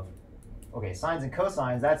of, okay, sines and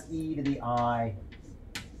cosines, that's e to the I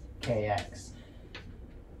kx.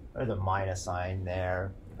 There's a minus sign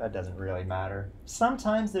there. That doesn't really matter.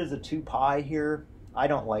 Sometimes there's a 2 pi here. I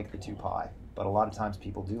don't like the 2 pi, but a lot of times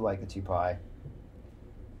people do like the 2 pi.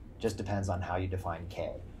 Just depends on how you define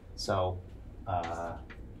k. So,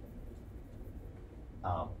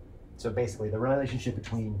 so basically the relationship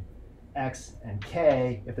between x and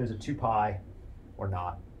k, if there's a 2 pi or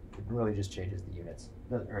not, it really just changes the units,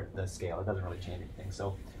 or the scale. It doesn't really change anything.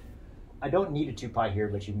 So I don't need a 2 pi here,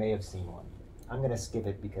 but you may have seen one. I'm going to skip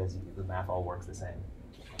it because the math all works the same.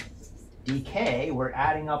 dk, we're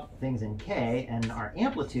adding up things in k, and our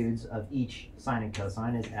amplitudes of each sine and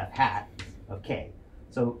cosine is f hat of k.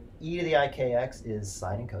 So e to the I kx is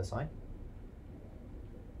sine and cosine,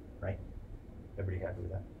 right? Everybody happy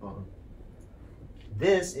with that? Uh-huh.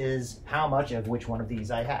 This is how much of which one of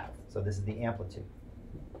these I have. So this is the amplitude.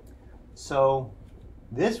 So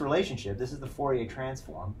this relationship, this is the Fourier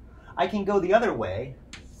transform. I can go the other way.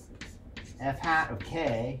 F hat of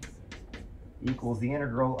k equals the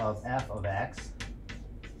integral of f of x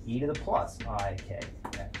e to the plus I k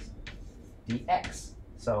x dx.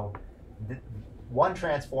 So one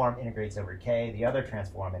transform integrates over k, the other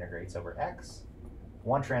transform integrates over x.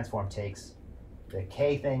 One transform takes the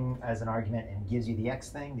k thing as an argument and gives you the x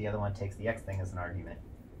thing. The other one takes the x thing as an argument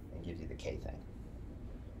and gives you the k thing.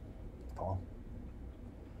 Paul?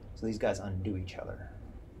 So these guys undo each other.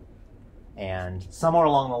 And somewhere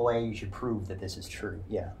along the way, you should prove that this is true.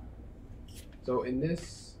 Yeah. So in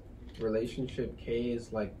this relationship, k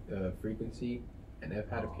is like the frequency, and f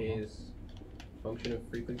hat of k is function of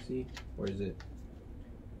frequency, or is it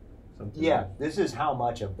something? Yeah, else? this is how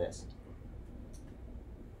much of this.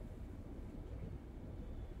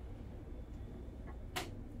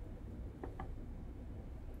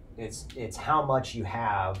 It's how much you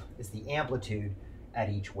have. It's the amplitude at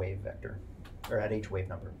each wave vector, or at each wave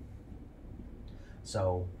number.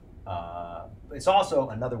 So it's also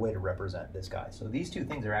another way to represent this guy. So these two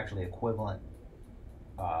things are actually equivalent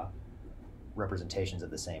representations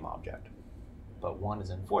of the same object. But one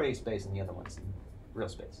is in Fourier space and the other one's in real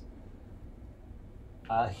space.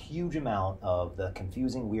 A huge amount of the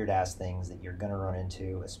confusing, weird-ass things that you're going to run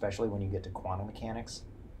into, especially when you get to quantum mechanics,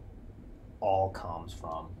 all comes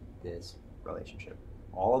from this relationship.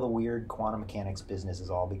 All of the weird quantum mechanics business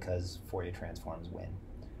is all because Fourier transforms win.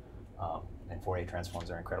 And Fourier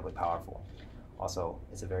transforms are incredibly powerful. Also,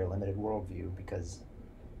 it's a very limited worldview because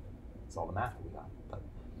it's all the math we got.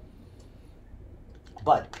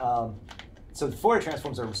 So the Fourier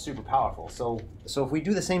transforms are super powerful. So if we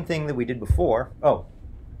do the same thing that we did before,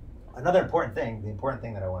 another important thing, the important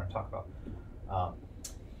thing that I want to talk about,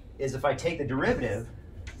 is if I take the derivative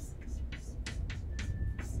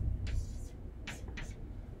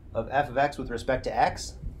of f of x with respect to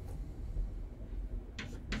x,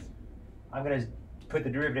 I'm going to put the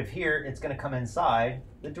derivative here. It's going to come inside.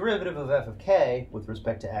 The derivative of f of k with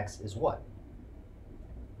respect to x is what?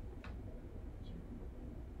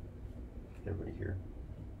 Everybody here?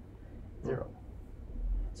 0.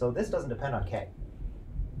 So this doesn't depend on k,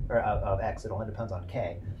 or of x. It only depends on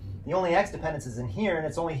k. The only x dependence is in here, and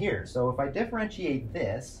it's only here. So if I differentiate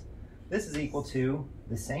this, this is equal to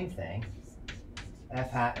the same thing, f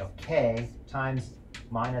hat of k times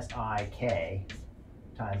minus I k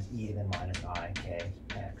times e to the minus I k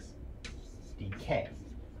x dk.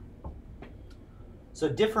 So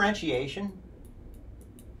differentiation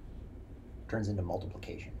turns into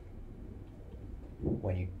multiplication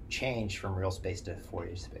when you change from real space to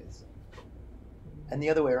Fourier space. And the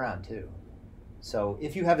other way around too. So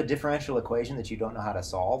if you have a differential equation that you don't know how to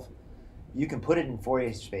solve, you can put it in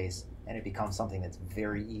Fourier space and it becomes something that's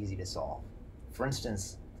very easy to solve. For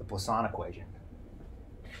instance, the Poisson equation.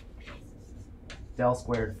 Del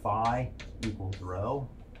squared phi equals rho.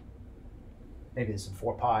 Maybe there's some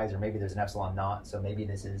 4 pi's, or maybe there's an epsilon naught, so maybe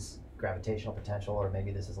this is gravitational potential, or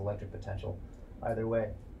maybe this is electric potential. Either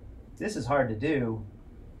way. This is hard to do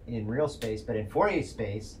in real space, but in Fourier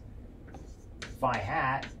space, phi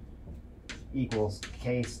hat equals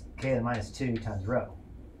k to the minus 2 times rho.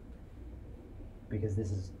 Because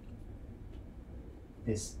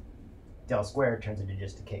this del squared turns into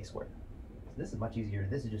just a k squared. So this is much easier.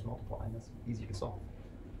 This is just multiplying. That's easier to solve.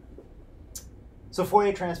 So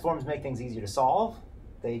Fourier transforms make things easier to solve.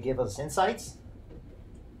 They give us insights.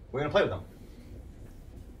 We're going to play with them.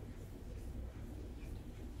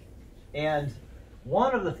 And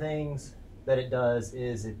one of the things that it does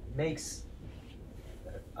is it makes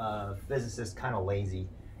physicists kind of lazy.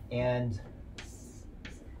 And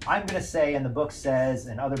I'm going to say, and the book says,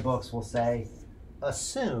 and other books will say,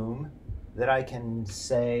 assume that I can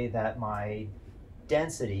say that my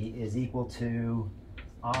density is equal to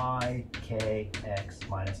I k x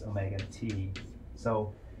minus omega t.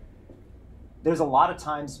 So there's a lot of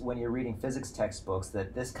times when you're reading physics textbooks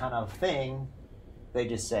that this kind of thing, they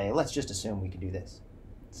just say, let's just assume we can do this.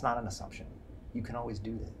 It's not an assumption. You can always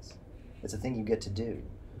do this. It's a thing you get to do.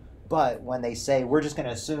 But when they say, we're just going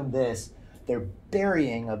to assume this, they're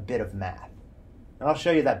burying a bit of math. And I'll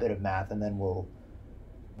show you that bit of math, and then we'll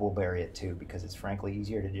bury it too, because it's frankly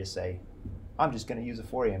easier to just say, I'm just going to use a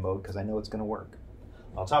Fourier mode because I know it's going to work.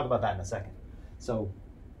 I'll talk about that in a second. So,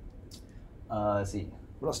 let's see.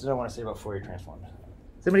 What else did I want to say about Fourier transforms?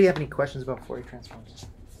 Does anybody have any questions about Fourier transforms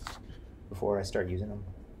before I start using them?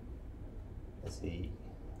 Let's see.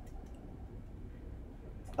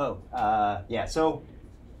 Yeah, so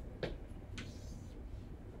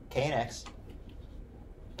K and X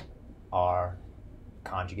are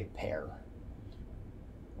conjugate pair.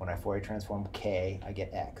 When I Fourier transform k, I get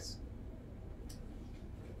x.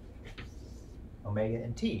 Omega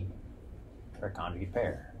and t are a conjugate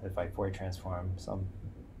pair. If I Fourier transform some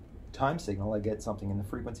time signal, I get something in the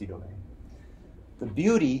frequency domain. The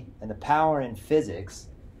beauty and the power in physics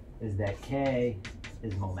is that k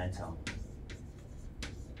is momentum.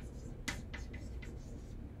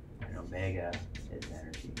 And omega is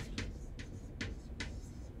energy.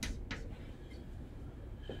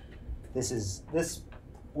 This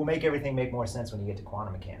will make everything make more sense when you get to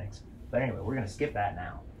quantum mechanics. But anyway, we're going to skip that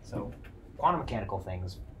now. So quantum mechanical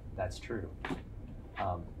things, that's true.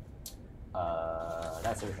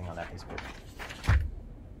 That's everything on that piece of paper.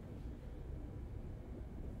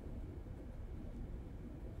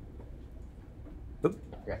 Oop,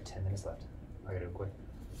 I got 10 minutes left. I gotta do it quick.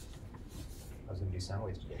 I was gonna do sound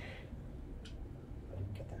waves today. I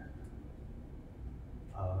didn't get there.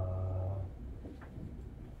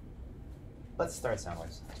 Let's start sound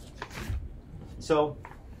waves. So,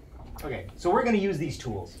 okay, so we're gonna use these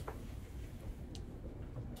tools.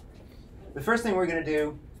 The first thing we're gonna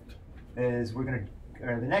do is the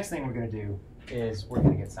next thing we're gonna do is we're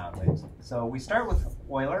gonna get sound waves. So we start with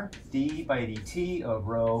Euler, d by dt of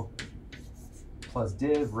rho plus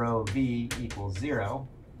div rho v equals 0,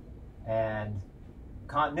 and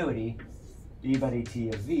continuity, d by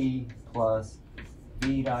dt of v plus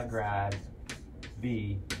v dot grad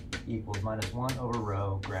v equals -1 over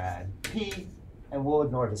rho grad p, and we'll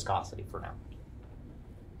ignore viscosity for now.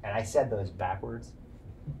 And I said those backwards.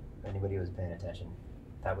 If anybody was paying attention,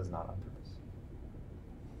 that was not on purpose.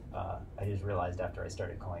 I just realized after I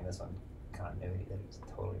started calling this one continuity that it was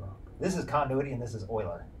totally wrong. This is continuity and this is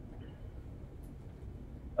Euler.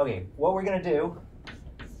 Okay, what we're going to do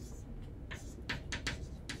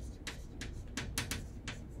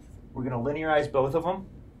we're going to linearize both of them.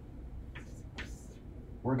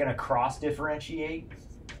 We're going to cross differentiate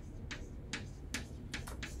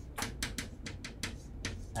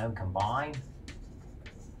and combine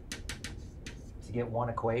to get one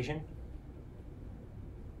equation.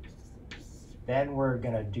 Then we're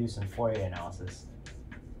going to do some Fourier analysis.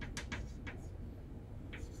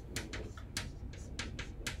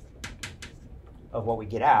 Of what we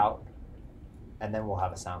get out, and then we'll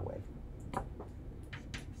have a sound wave.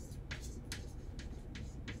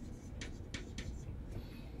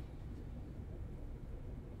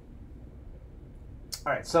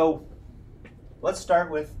 All right, so let's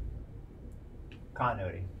start with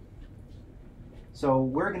continuity. So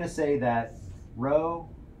we're going to say that rho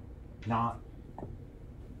naught,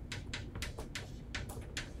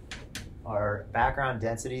 our background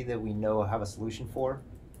density that we know have a solution for,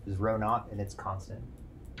 is rho naught, and it's constant.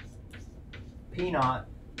 P naught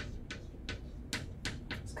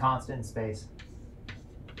is constant in space.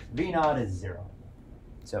 V naught is 0.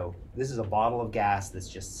 So this is a bottle of gas that's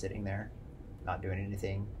just sitting there, not doing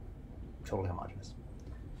anything, totally homogeneous.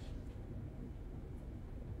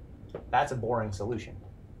 That's a boring solution.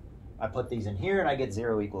 I put these in here and I get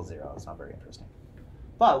 0 equals 0. It's not very interesting.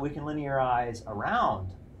 But we can linearize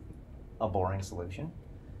around a boring solution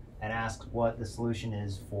and ask what the solution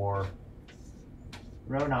is for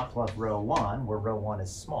rho naught plus rho 1, where rho 1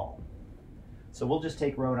 is small. So we'll just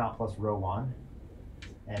take rho naught plus rho 1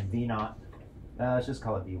 and v naught, let's just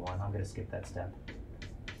call it v1. I'm going to skip that step.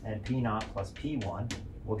 And p naught plus p1,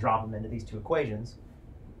 we'll drop them into these two equations.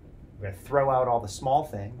 We're going to throw out all the small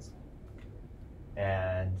things,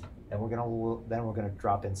 and then we're going to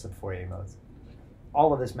drop in some Fourier modes.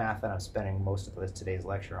 All of this math that I'm spending most of today's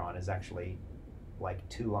lecture on is actually like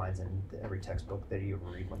 2 lines in every textbook that you ever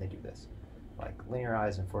read when they do this. Like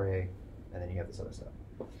linearize and Fourier, and then you have this other stuff.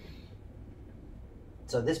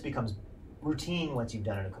 So this becomes routine once you've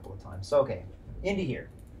done it a couple of times. So okay, into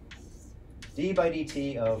here. D by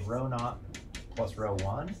dt of rho naught plus rho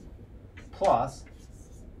 1 plus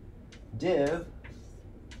div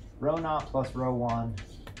rho naught plus rho 1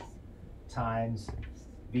 times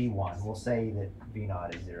v1. We'll say that v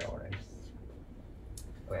naught is 0 already.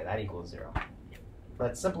 Okay, that equals 0.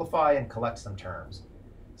 Let's simplify and collect some terms.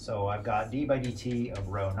 So I've got d by dt of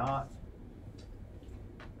rho naught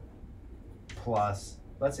plus,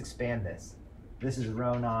 let's expand this. This is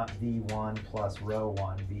rho naught v1 plus rho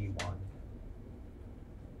 1 v1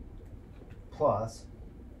 plus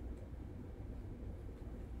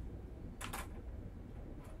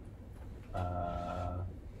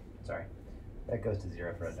sorry, that goes to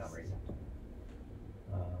 0 for a dumb reason.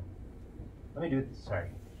 Let me do it, sorry.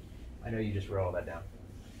 I know you just wrote all that down.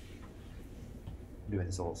 I'm doing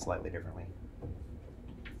this a little slightly differently.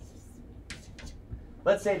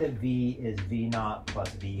 Let's say that v is v naught plus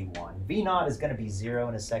v1. V naught is going to be 0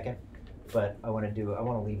 in a second, but I want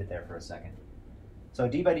to leave it there for a second. So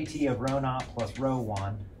d by dt of rho naught plus rho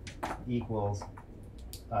 1 equals,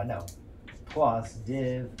 plus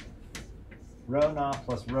div rho naught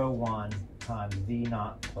plus rho 1 times v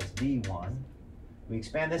naught plus v1. We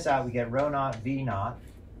expand this out, we get rho naught v naught.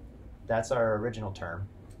 That's our original term.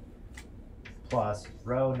 Plus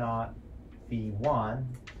rho naught v1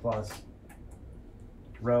 plus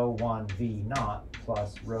rho 1 v naught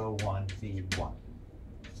plus rho 1 v1.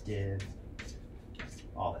 Div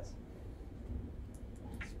all this.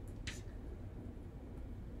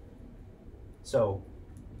 So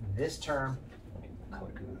this term,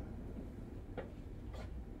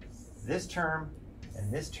 this term,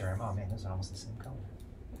 and this term, oh man, those are almost the same color.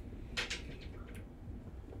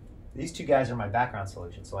 These two guys are my background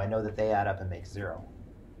solution, so I know that they add up and make 0.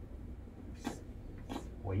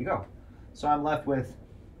 Away you go. So I'm left with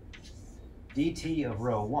dt of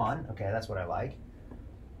rho 1, okay, that's what I like.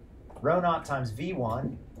 Rho naught times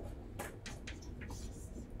v1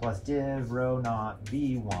 plus div rho naught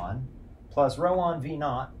v1 plus rho 1 v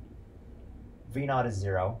naught. V naught is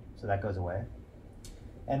 0, so that goes away.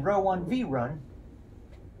 And rho 1 v run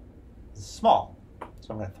is small,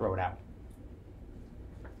 so I'm going to throw it out.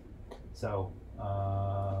 So,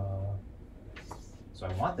 so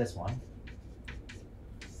I want this one.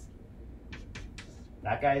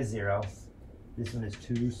 That guy is 0. This one is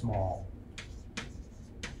too small.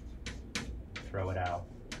 Throw it out.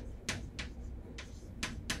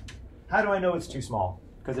 How do I know it's too small?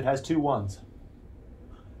 Because it has 2 1s.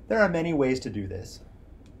 There are many ways to do this,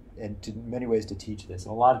 and many ways to teach this.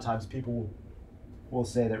 And a lot of times people will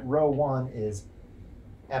say that rho 1 is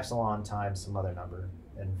epsilon times some other number,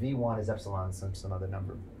 and v1 is epsilon times some other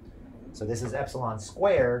number. So this is epsilon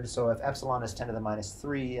squared, so if epsilon is 10 to the minus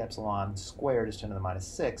 3, epsilon squared is 10 to the minus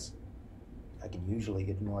 6, I can usually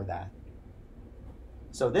ignore that.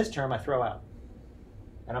 So this term I throw out,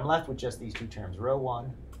 and I'm left with just these two terms, rho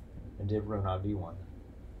 1 and div rho naught v1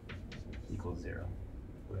 equals 0.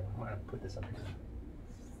 I'm going to put this up here.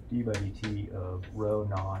 D by dt of rho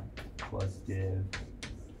naught plus div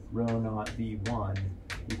rho naught v1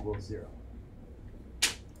 equals 0.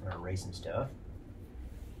 I'm going to erase some stuff.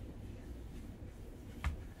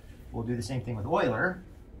 We'll do the same thing with Euler.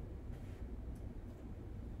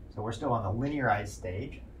 So we're still on the linearized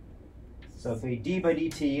stage. So if we d by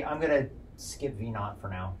dt, I'm going to skip v naught for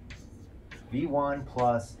now. v1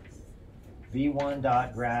 plus v1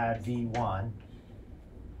 dot grad v1.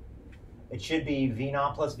 It should be v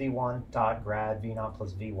naught plus v1 dot grad v naught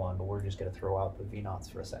plus v1, but we're just going to throw out the v naughts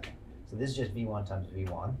for a second. So this is just v1 times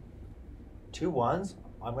v1. 2 1s,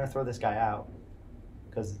 I'm going to throw this guy out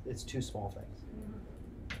because it's 2 small things.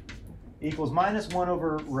 Equals minus 1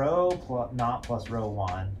 over rho naught plus rho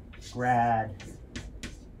 1 grad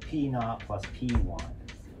p naught plus p1.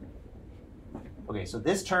 Okay, so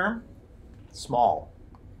this term, small.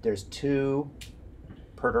 There's 2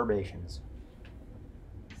 perturbations.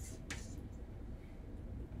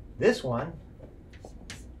 This one,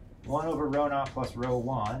 1 over rho naught plus rho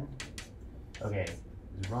 1, okay,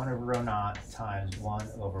 is 1 over rho naught times 1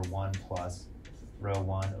 over 1 plus rho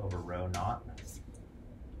 1 over rho naught.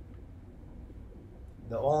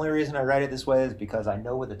 The only reason I write it this way is because I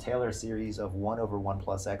know what the Taylor series of 1 over 1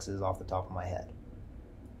 plus x is off the top of my head.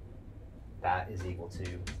 That is equal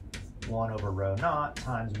to 1 over rho naught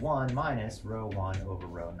times 1 minus rho 1 over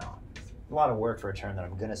rho naught. A lot of work for a term that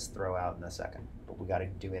I'm going to throw out in a second, but we got to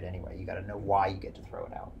do it anyway. You got to know why you get to throw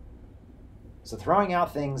it out. So throwing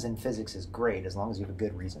out things in physics is great as long as you have a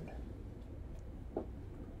good reason.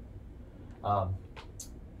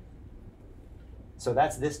 So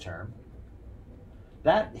that's this term.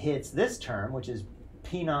 That hits this term, which is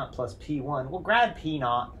p naught plus p1. Well, grad p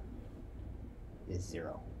naught is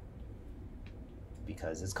 0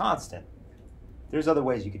 because it's constant. There's other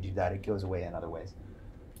ways you could do that. It goes away in other ways.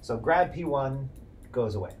 So grad p1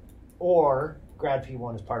 goes away. Or grad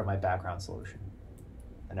p1 is part of my background solution.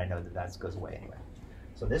 And I know that that goes away anyway.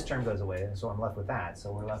 So this term goes away, and so I'm left with that.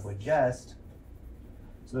 So we're left with just,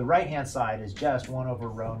 so the right-hand side is just 1 over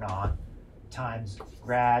rho naught times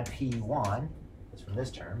grad p1, that's from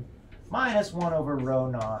this term, minus 1 over rho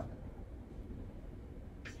naught,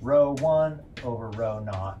 rho 1 over rho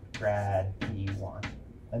naught grad p1.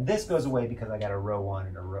 And this goes away because I got a rho 1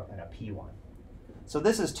 and a p1. So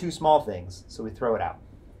this is 2 small things, so we throw it out.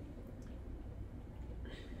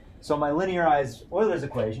 So my linearized Euler's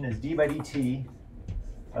equation is d by dt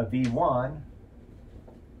of v1.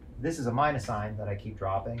 This is a minus sign that I keep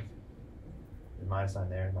dropping. There's a minus sign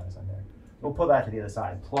there, minus sign there. We'll pull that to the other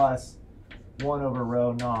side. Plus 1 over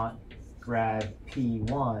rho naught grad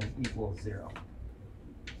p1 equals 0.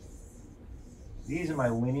 These are my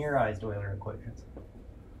linearized Euler equations.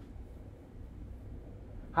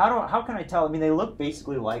 How can I tell? I mean, they look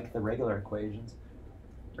basically like the regular equations,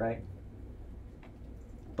 right?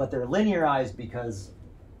 But they're linearized because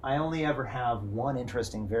I only ever have one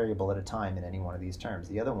interesting variable at a time in any one of these terms.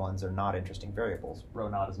 The other ones are not interesting variables. Rho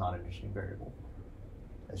naught is not an interesting variable.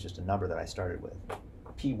 It's just a number that I started with.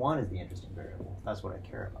 P1 is the interesting variable. That's what I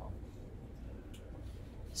care about.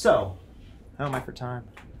 So, how am I for time?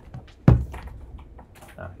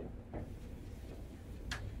 Okay.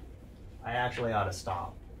 I actually ought to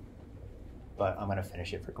stop, but I'm going to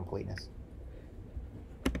finish it for completeness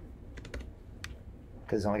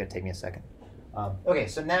because it's only going to take me a second. Okay,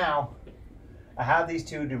 so now I have these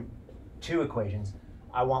two equations.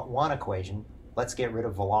 I want one equation. Let's get rid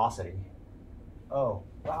of velocity. Oh,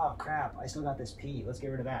 crap, I still got this p. Let's get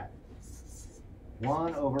rid of that.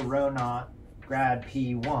 1 over rho naught grad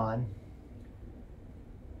p1.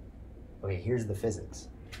 Okay, here's the physics.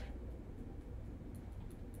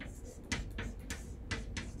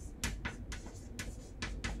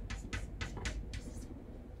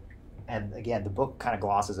 And again, the book kind of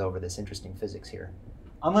glosses over this interesting physics here.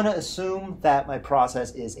 I'm going to assume that my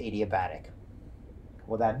process is adiabatic.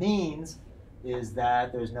 What that means is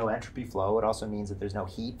that there's no entropy flow. It also means that there's no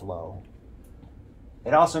heat flow.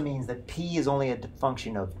 It also means that P is only a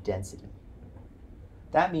function of density.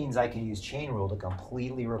 That means I can use chain rule to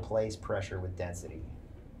completely replace pressure with density.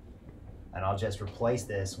 And I'll just replace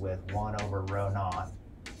this with 1 over rho naught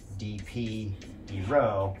dP d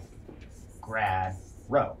rho grad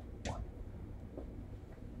rho 1.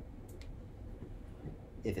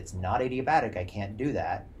 If it's not adiabatic, I can't do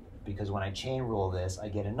that, because when I chain rule this, I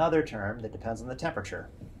get another term that depends on the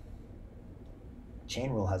temperature.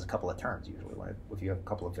 Chain rule has a couple of terms usually. If you have a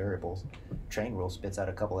couple of variables, chain rule spits out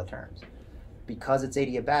a couple of terms. Because it's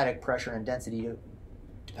adiabatic, pressure and density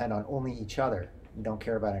depend on only each other. You don't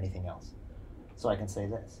care about anything else. So I can say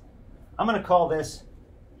this. I'm going to call this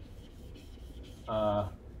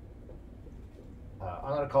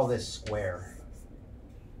square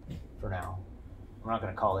for now. I'm not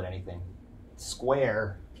going to call it anything.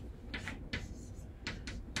 Square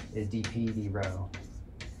is dP d rho.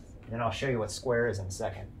 And then I'll show you what square is in a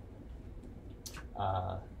second.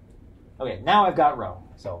 Okay, now I've got rho.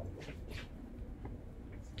 So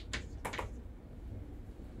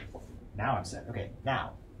now I'm set. Okay,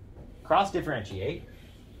 now cross differentiate.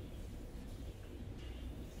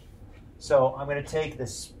 So I'm going to take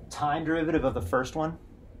this time derivative of the first one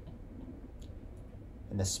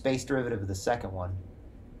and the space derivative of the second one,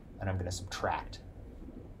 and I'm going to subtract.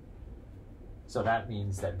 So that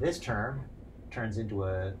means that this term turns into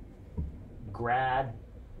a grad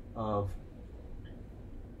of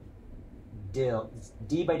d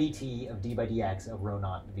by dt of d by dx of rho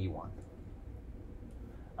naught v1.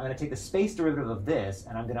 I'm going to take the space derivative of this,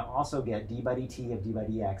 and I'm going to also get d by dt of d by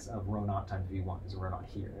dx of rho naught times v1. There's a rho naught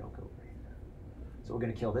here. It'll go over here. So we're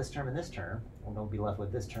going to kill this term and this term, and we'll be left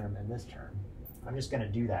with this term and this term. I'm just going to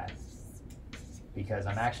do that because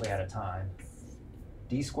I'm actually out of time.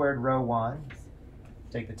 D squared rho 1,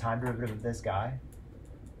 take the time derivative of this guy,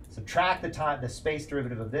 subtract the space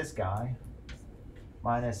derivative of this guy,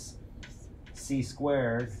 minus c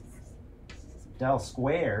squared del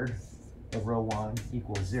squared of rho 1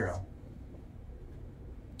 equals 0.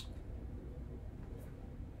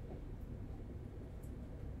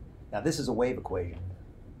 Now this is a wave equation.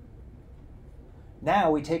 Now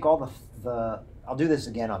we take all the I'll do this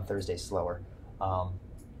again on Thursday slower.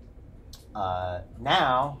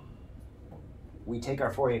 Now we take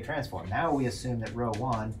our Fourier transform. Now we assume that rho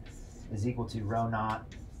 1 is equal to rho naught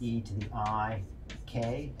e to the I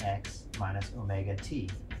k x minus omega t.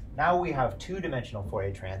 Now we have two-dimensional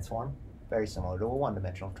Fourier transform, very similar to a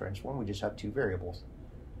one-dimensional transform. We just have two variables.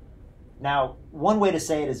 Now, one way to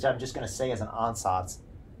say it is I'm just going to say as an ansatz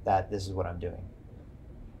that this is what I'm doing.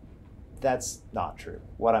 That's not true.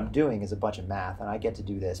 What I'm doing is a bunch of math, and I get to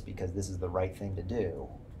do this because this is the right thing to do.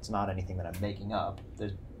 It's not anything that I'm making up.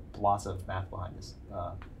 There's lots of math behind this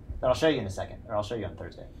that I'll show you in a second, or I'll show you on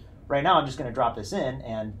Thursday. Right now, I'm just going to drop this in,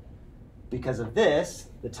 and because of this,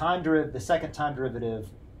 the second time derivative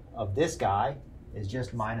of this guy is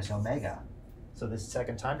just minus omega. So this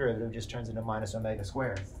second time derivative just turns into minus omega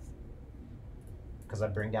squared because I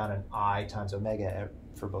bring down an I times omega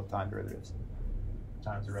for both time derivatives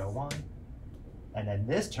times rho 1. And then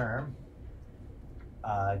this term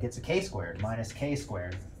gets a k squared, minus k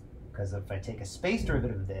squared, because if I take a space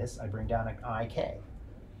derivative of this, I bring down an ik.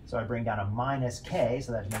 So I bring down a minus k,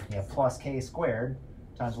 so that makes me a plus k squared,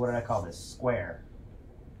 times what did I call this? Square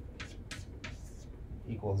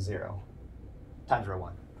equals 0, times rho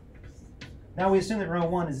 1. Now we assume that rho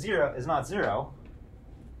 1 is not 0,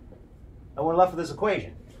 and we're left with this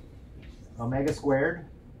equation. Omega squared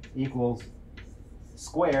equals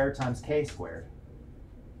square times k squared.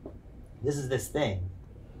 This is this thing.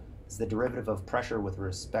 It's the derivative of pressure with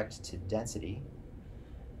respect to density.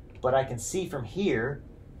 But I can see from here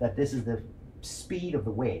that this is the speed of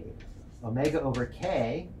the wave. Omega over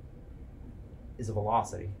k is a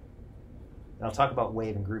velocity. And I'll talk about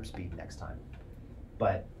wave and group speed next time.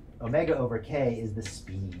 But omega over k is the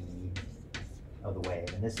speed of the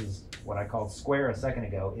wave. And this is what I called square a second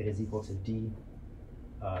ago. It is equal to d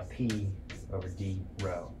p over d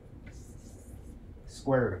rho.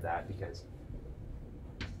 Square root of that because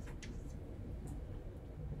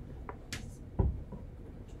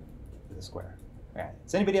the square. All right.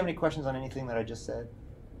 Does anybody have any questions on anything that I just said?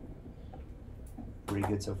 Pretty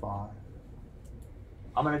good so far.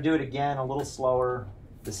 I'm going to do it again a little slower,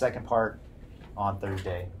 the second part on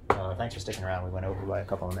Thursday. Thanks for sticking around. We went over by a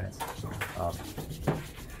couple of minutes.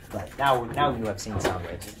 But now you have seen sound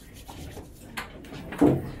waves.